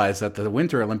even realize that the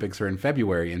Winter Olympics are in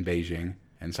February in Beijing.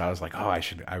 And so I was like, oh,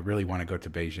 I really want to go to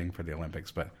Beijing for the Olympics.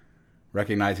 But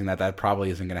recognizing that probably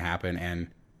isn't going to happen. And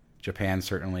Japan,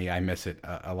 certainly, I miss it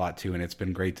a lot too. And it's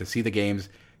been great to see the games.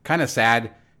 Kind of sad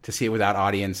to see it without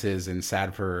audiences and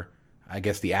sad for, I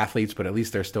guess, the athletes. But at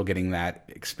least they're still getting that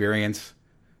experience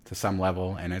to some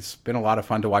level. And it's been a lot of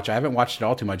fun to watch. I haven't watched it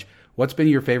all too much. What's been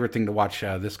your favorite thing to watch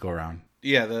this go around?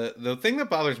 Yeah, the thing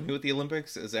that bothers me with the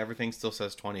Olympics is everything still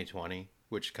says 2020,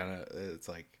 which kind of, it's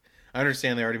like, I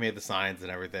understand they already made the signs and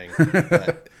everything.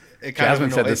 But it kind Jasmine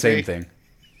of said the same me. thing.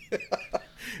 Look,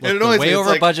 It they're annoys way me. It's over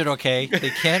like- budget, okay? They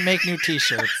can't make new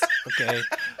T-shirts, okay?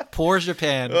 Poor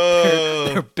Japan. Oh.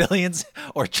 They're billions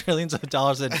or trillions of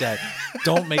dollars in debt.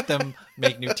 Don't make them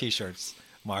make new T-shirts,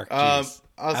 Mark. Jeez.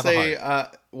 I'll Have a say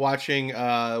heart. watching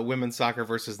women's soccer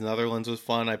versus Netherlands was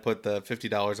fun. I put the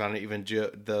 $50 on it, even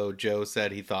though Joe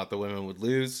said he thought the women would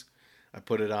lose. I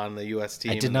put it on the U.S.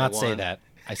 team. I did and they not say won. that.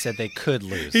 I said they could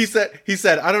lose. He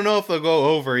said, I don't know if they'll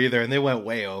go over either, and they went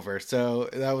way over. So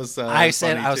that was. I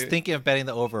said funny I was too. thinking of betting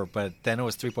the over, but then it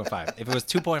was 3.5. If it was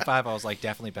 2.5, I was like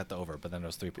definitely bet the over, but then it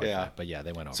was 3.5. Yeah. But yeah,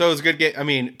 they went over. So it was a good game. I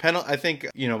mean, I think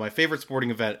my favorite sporting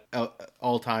event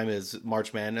all time is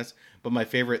March Madness, but my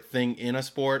favorite thing in a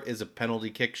sport is a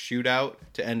penalty kick shootout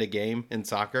to end a game in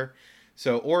soccer.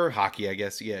 So or hockey, I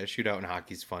guess. Yeah, shootout in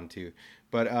hockey's fun too.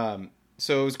 But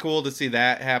so it was cool to see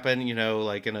that happen,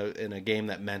 like in a game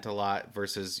that meant a lot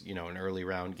versus, an early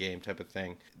round game type of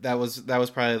thing. That was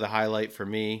probably the highlight for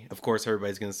me. Of course,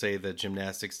 everybody's going to say the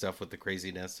gymnastic stuff with the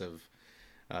craziness of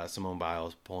Simone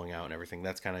Biles pulling out and everything.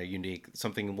 That's kind of unique.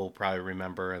 Something we'll probably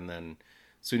remember. And then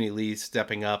Suni Lee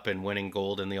stepping up and winning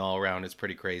gold in the all around is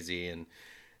pretty crazy. And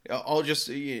all just,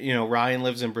 Ryan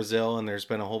lives in Brazil, and there's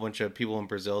been a whole bunch of people in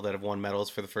Brazil that have won medals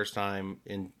for the first time.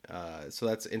 So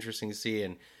that's interesting to see.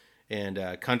 And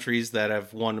countries that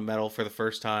have won a medal for the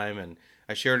first time. And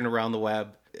I shared it around the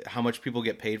web how much people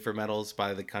get paid for medals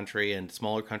by the country, and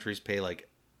smaller countries pay like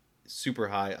super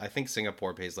high. I think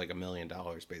Singapore pays like $1 million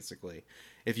basically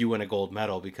if you win a gold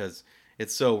medal, because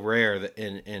it's so rare that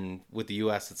in with the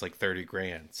US it's like 30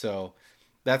 grand. So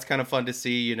that's kind of fun to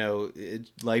see,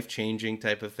 life-changing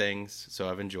type of things. So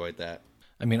I've enjoyed that.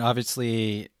 I mean,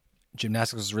 obviously,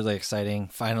 gymnastics was really exciting.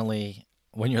 Finally,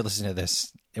 when you're listening to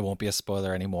this, it won't be a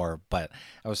spoiler anymore, but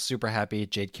I was super happy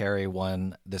Jade Carey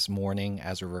won this morning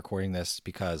as we're recording this,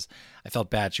 because I felt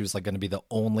bad. She was like going to be the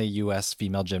only U.S.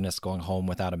 female gymnast going home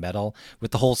without a medal.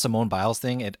 With the whole Simone Biles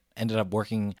thing, it ended up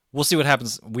working. We'll see what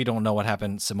happens. We don't know what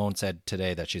happened. Simone said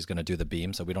today that she's going to do the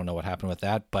beam, so we don't know what happened with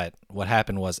that. But what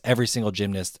happened was every single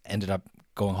gymnast ended up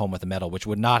going home with a medal, which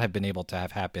would not have been able to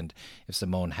have happened if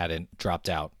Simone hadn't dropped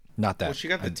out. Not that. Well, she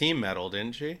got the team medal,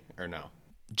 didn't she? Or no?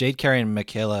 Jade Carey and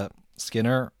Michaela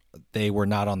Skinner, they were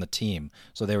not on the team,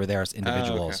 so they were there as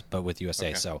individuals, okay. but with USA.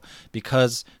 Okay. So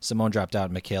because Simone dropped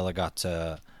out, Michaela got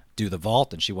to do the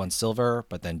vault, and she won silver,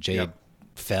 but then Jade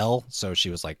fell, so she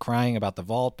was like crying about the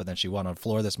vault, but then she won on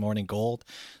floor this morning, gold.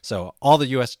 So all the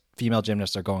U.S. female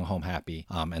gymnasts are going home happy,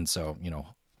 and so,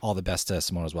 all the best to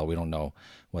Simone as well. We don't know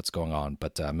what's going on,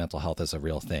 but mental health is a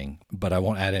real thing. But I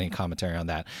won't add any commentary on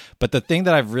that. But the thing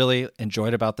that I've really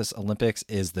enjoyed about this Olympics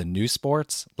is the new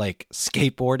sports, like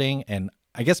skateboarding, and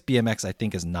I guess BMX I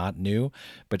think is not new,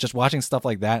 but just watching stuff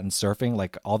like that and surfing,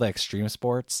 like all the extreme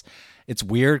sports, it's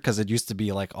weird because it used to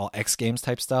be like all X Games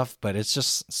type stuff, but it's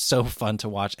just so fun to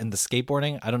watch. And the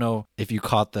skateboarding, I don't know if you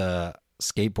caught the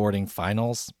skateboarding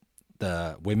finals,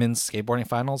 the women's skateboarding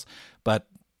finals, but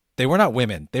they were not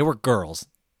women. They were girls.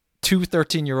 2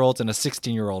 13-year-olds and a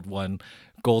 16-year-old won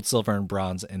gold, silver, and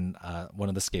bronze in one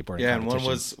of the skateboarding Yeah, and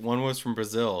competitions. one was from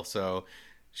Brazil. So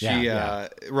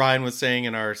Ryan was saying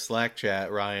in our Slack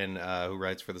chat, Ryan, who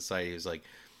writes for the site, he was like,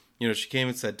 she came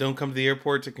and said, "Don't come to the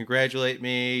airport to congratulate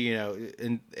me,"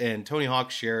 and Tony Hawk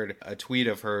shared a tweet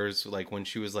of hers, like when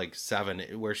she was like 7,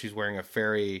 where she's wearing a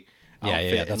fairy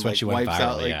outfit. Yeah, that's when she went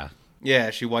viral,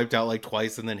 Yeah, she wiped out like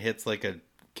twice and then hits like a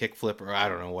kickflip, or I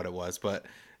don't know what it was, but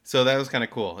so that was kind of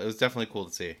cool. It was definitely cool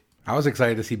to see. I was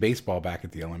excited to see baseball back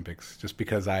at the Olympics, just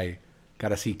because I got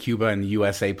to see Cuba and the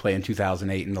USA play in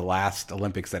 2008 in the last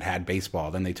Olympics that had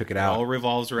baseball. Then they took it out. It all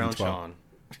revolves around Sean.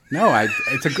 No,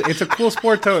 it's a cool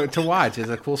sport to watch. It's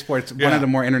a cool sport. It's one of the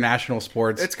more international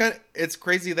sports. It's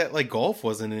crazy that like golf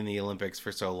wasn't in the Olympics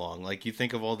for so long. Like you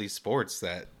think of all these sports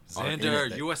that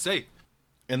Xander, USA,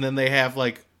 and then they have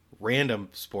like random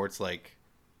sports like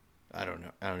I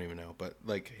don't even know, but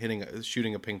like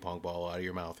shooting a ping pong ball out of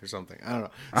your mouth or something. I don't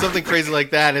know, something crazy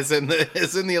like that is in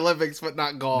the Olympics, but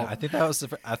not golf. No, I think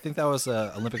that was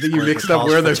Olympics. You mixed up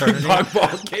where the ping pong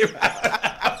ball came out.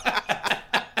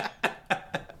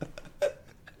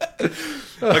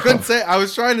 I couldn't say. I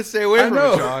was trying to stay away from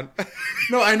it, Sean.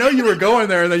 No, I know you were going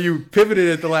there, and then you pivoted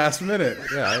at the last minute.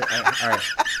 Yeah, all right.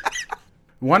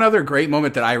 One other great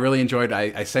moment that I really enjoyed,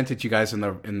 I sent it to you guys in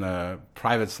the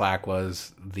private Slack,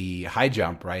 was the high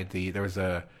jump. Right, there was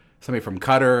somebody from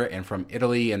Qatar and from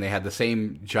Italy, and they had the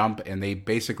same jump, and they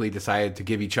basically decided to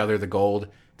give each other the gold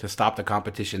to stop the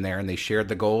competition there, and they shared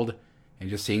the gold. And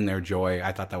just seeing their joy,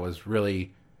 I thought that was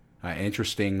really an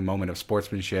interesting moment of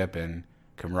sportsmanship and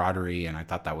camaraderie, and I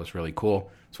thought that was really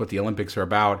cool. It's what the Olympics are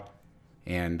about,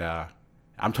 and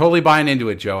I'm totally buying into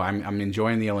it, Joe. I'm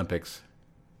enjoying the Olympics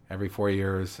every 4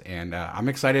 years, and I'm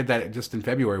excited that just in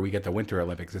February we get the Winter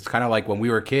Olympics. It's kind of like when we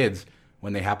were kids,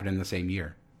 when they happened in the same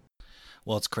year.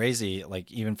 Well, it's crazy.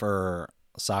 Like even for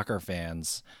soccer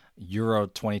fans, Euro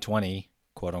 2020,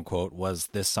 quote unquote, was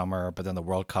this summer, but then the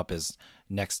World Cup is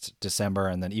next December.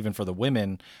 And then even for the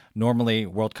women, normally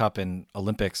World Cup and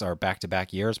Olympics are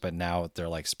back-to-back years, but now they're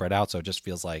like spread out. So it just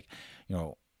feels like,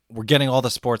 we're getting all the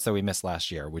sports that we missed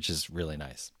last year, which is really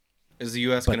nice. Is the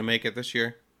U.S. going to make it this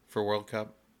year for World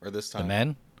Cup or this time? The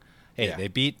men? Hey, They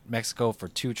beat Mexico for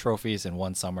 2 trophies in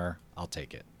one summer. I'll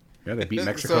take it. Yeah, they beat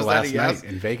Mexico last night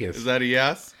in Vegas. Is that a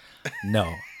yes?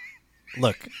 No.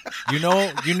 Look, you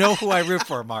know who I root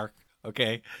for, Mark.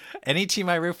 Okay, any team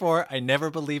I root for, I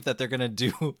never believe that they're going to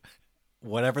do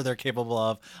whatever they're capable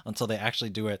of until they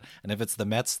actually do it. And if it's the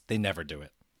Mets, they never do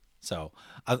it. So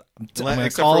I'm going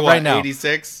to call right now.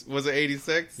 86? Was it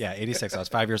 86? Yeah, 86. I was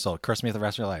 5 years old. Curse me the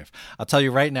rest of your life. I'll tell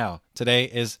you right now. Today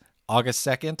is August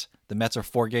 2nd. The Mets are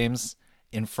 4 games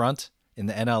in front in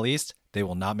the NL East. They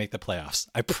will not make the playoffs.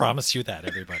 I promise you that,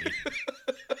 everybody.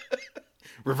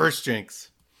 Reverse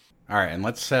jinx. All right, and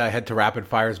let's head to rapid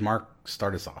fires. Mark,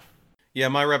 start us off. Yeah,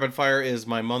 my rapid fire is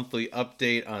my monthly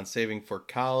update on saving for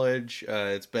college.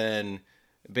 It's been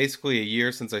basically a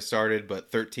year since I started,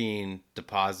 but 13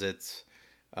 deposits.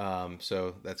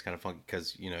 So that's kind of funky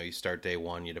because, you start day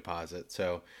 1, you deposit.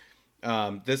 So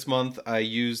this month I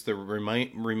used the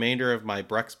remainder of my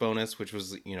Brex bonus, which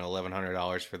was,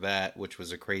 $1,100 for that, which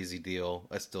was a crazy deal.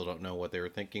 I still don't know what they were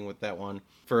thinking with that one.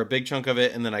 For a big chunk of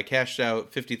it, and then I cashed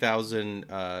out 50,000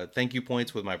 thank you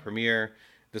points with my Premier.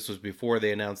 This was before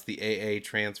they announced the AA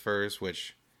transfers,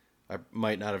 which I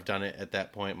might not have done it at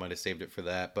that point. Might have saved it for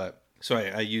that. But so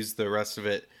I used the rest of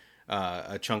it,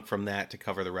 a chunk from that to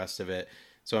cover the rest of it.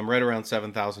 So I'm right around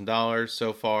 $7,000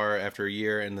 so far after a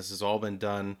year. And this has all been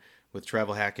done with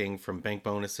travel hacking from bank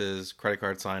bonuses, credit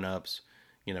card signups,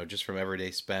 just from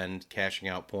everyday spend, cashing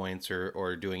out points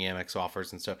or doing Amex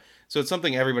offers and stuff. So it's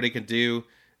something everybody can do.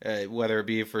 Whether it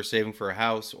be for saving for a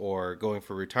house or going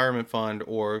for a retirement fund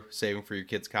or saving for your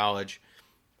kids' college.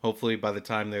 Hopefully by the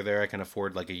time they're there, I can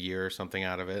afford like a year or something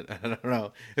out of it. I don't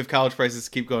know. If college prices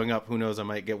keep going up, who knows? I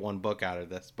might get one book out of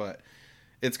this. But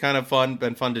it's kind of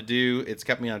been fun to do. It's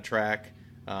kept me on track.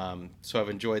 So I've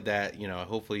enjoyed that.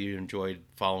 Hopefully you enjoyed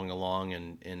following along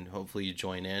and hopefully you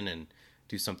join in and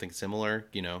do something similar,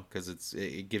 because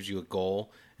it gives you a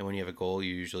goal. And when you have a goal,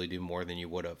 you usually do more than you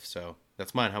would have. So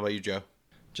that's mine. How about you, Joe?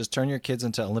 Just turn your kids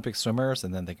into Olympic swimmers,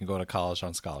 and then they can go to college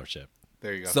on scholarship.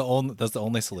 There you go. That's the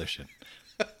only solution.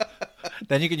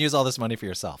 Then you can use all this money for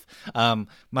yourself.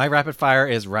 My rapid fire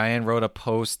is Ryan wrote a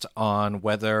post on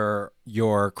whether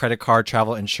your credit card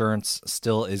travel insurance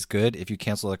still is good if you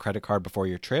cancel the credit card before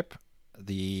your trip.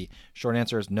 The short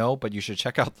answer is no, but you should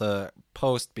check out the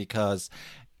post because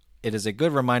it is a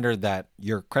good reminder that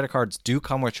your credit cards do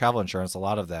come with travel insurance, a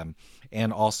lot of them.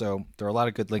 And also, there are a lot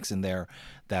of good links in there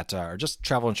that are just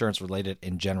travel insurance related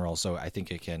in general. So I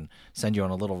think it can send you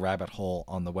on a little rabbit hole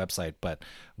on the website. But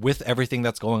with everything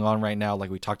that's going on right now, like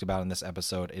we talked about in this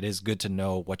episode, it is good to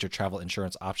know what your travel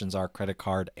insurance options are, credit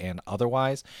card and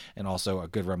otherwise. And also a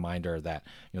good reminder that,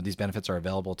 these benefits are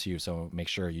available to you. So make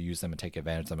sure you use them and take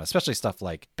advantage of them, especially stuff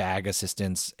like bag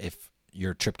assistance if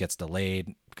your trip gets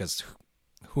delayed, because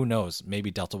who knows,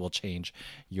 maybe Delta will change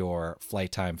your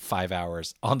flight time 5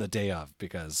 hours on the day of,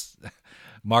 because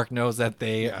Mark knows that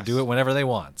they do it whenever they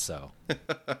want. So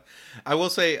I will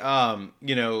say,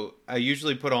 I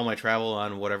usually put all my travel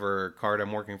on whatever card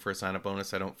I'm working for a sign-up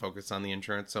bonus. I don't focus on the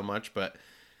insurance so much, but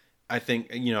I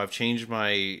think, I've changed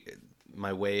my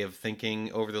way of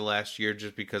thinking over the last year,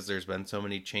 just because there's been so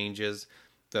many changes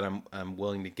that I'm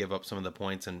willing to give up some of the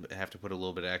points and have to put a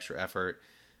little bit of extra effort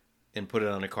and put it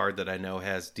on a card that I know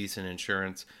has decent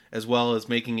insurance, as well as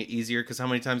making it easier. Because how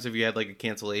many times have you had like a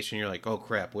cancellation? You're like, oh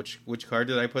crap, which card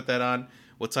did I put that on?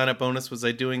 What sign-up bonus was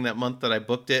I doing that month that I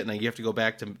booked it? And you have to go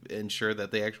back to ensure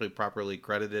that they actually properly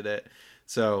credited it.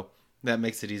 So that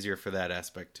makes it easier for that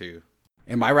aspect too.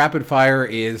 And my rapid fire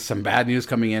is some bad news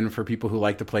coming in for people who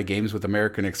like to play games with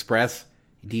American Express.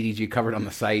 DDG covered on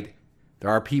the site. There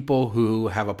are people who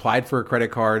have applied for credit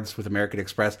cards with American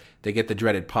Express. They get the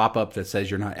dreaded pop-up that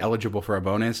says you're not eligible for a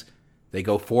bonus. They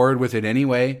go forward with it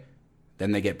anyway.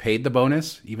 Then they get paid the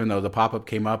bonus, even though the pop-up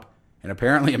came up. And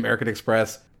apparently American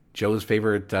Express, Joe's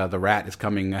favorite, the rat, is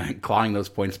coming clawing those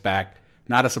points back.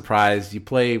 Not a surprise. You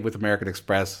play with American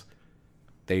Express,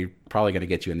 they're probably going to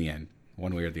get you in the end,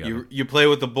 one way or the other. You play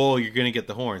with the bull, you're going to get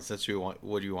the horns. That's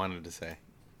what you wanted to say.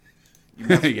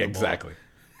 Yeah, exactly.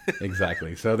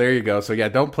 Exactly. So there you go. So yeah,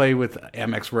 don't play with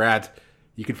Amex Rat.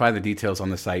 You can find the details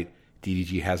on the site.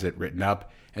 DDG has it written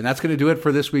up. And that's going to do it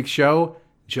for this week's show.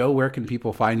 Joe, where can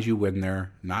people find you when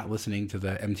they're not listening to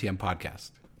the MTM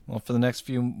podcast? Well, for the next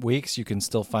few weeks, you can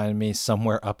still find me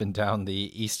somewhere up and down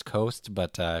the East Coast.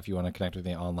 But if you want to connect with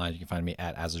me online, you can find me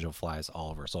at AsAjoeFlies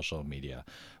all over social media.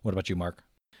 What about you, Mark?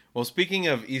 Well, speaking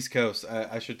of East Coast,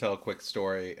 I should tell a quick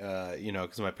story,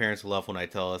 because my parents love when I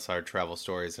tell us our travel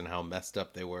stories and how messed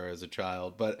up they were as a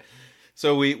child. But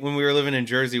so when we were living in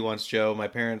Jersey once, Joe, my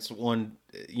parents,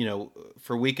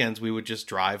 for weekends, we would just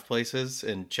drive places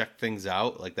and check things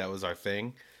out. Like that was our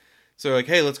thing. So like,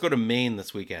 hey, let's go to Maine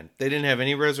this weekend. They didn't have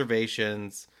any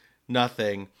reservations,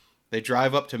 nothing. They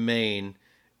drive up to Maine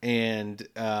and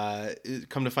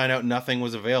come to find out nothing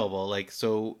was available. Like,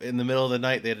 so in the middle of the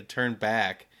night, they had to turn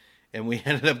back. And we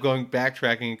ended up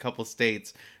backtracking a couple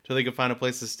states till they could find a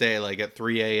place to stay, like at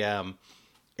 3 a.m.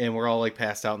 And we're all like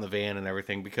passed out in the van and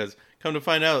everything, because come to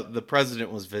find out, the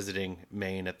president was visiting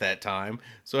Maine at that time,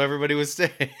 so everybody was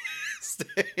staying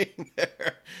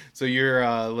there. So you're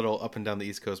a little up and down the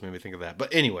East Coast made me think of that.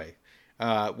 But anyway,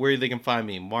 where they can find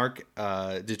me, Mark,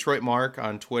 Detroit Mark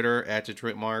on Twitter at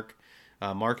Detroit Mark,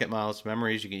 Mark at Miles to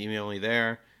Memories. You can email me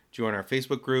there. Join our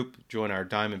Facebook group. Join our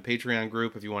Diamond Patreon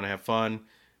group if you want to have fun.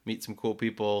 Meet some cool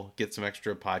people, get some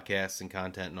extra podcasts and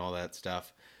content and all that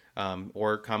stuff.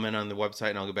 Or comment on the website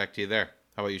and I'll get back to you there.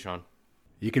 How about you, Sean?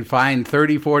 You can find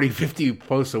 30, 40, 50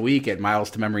 posts a week at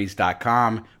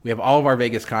milestomemories.com. We have all of our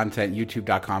Vegas content,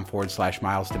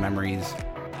 youtube.com/milestomemories.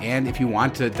 And if you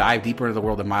want to dive deeper into the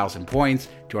world of miles and points,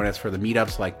 join us for the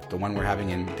meetups like the one we're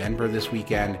having in Denver this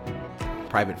weekend.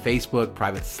 Private Facebook,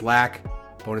 private Slack,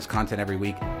 bonus content every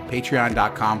week.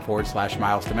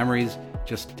 Patreon.com/milestomemories.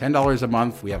 Just $10 a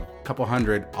month. We have a couple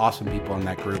hundred awesome people in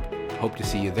that group. Hope to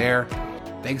see you there.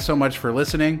 Thanks so much for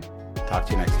listening. Talk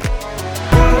to you next time.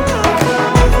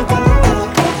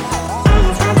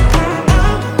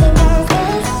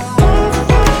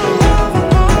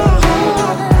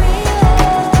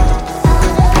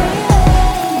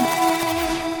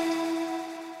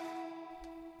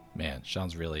 Man,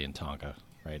 Sean's really in Tonka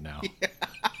right now. Yeah.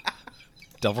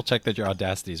 Double check that your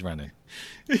Audacity is running.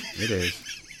 It is.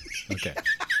 Okay.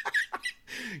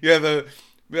 Yeah, the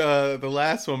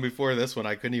last one before this one,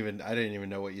 I didn't even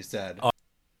know what you said.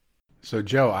 So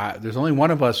Joe, there's only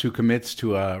one of us who commits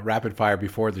to a rapid fire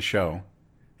before the show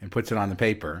and puts it on the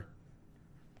paper.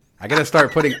 I gotta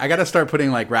start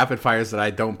putting like rapid fires that I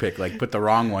don't pick, like put the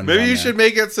wrong ones. Maybe you should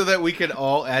make it so that we can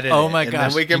all edit it. Oh my gosh. And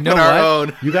then we can put our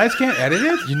own. You guys can't edit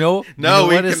it? No,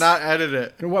 we cannot edit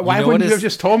it. Why wouldn't you have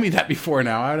just told me that before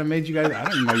now? I would have made you guys. I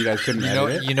didn't know you guys couldn't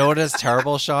edit it. You know what is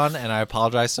terrible, Sean? And I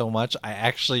apologize so much. I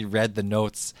actually read the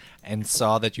notes and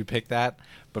saw that you picked that,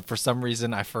 but for some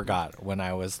reason I forgot when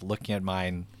I was looking at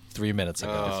mine 3 minutes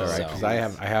ago. It's all right, because I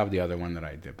have the other one that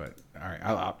I did, but all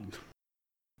right.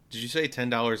 Did you say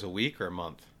 $10 a week or a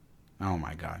month? Oh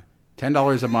my God.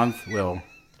 $10 a month will...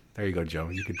 There you go, Joe.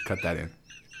 You could cut that in.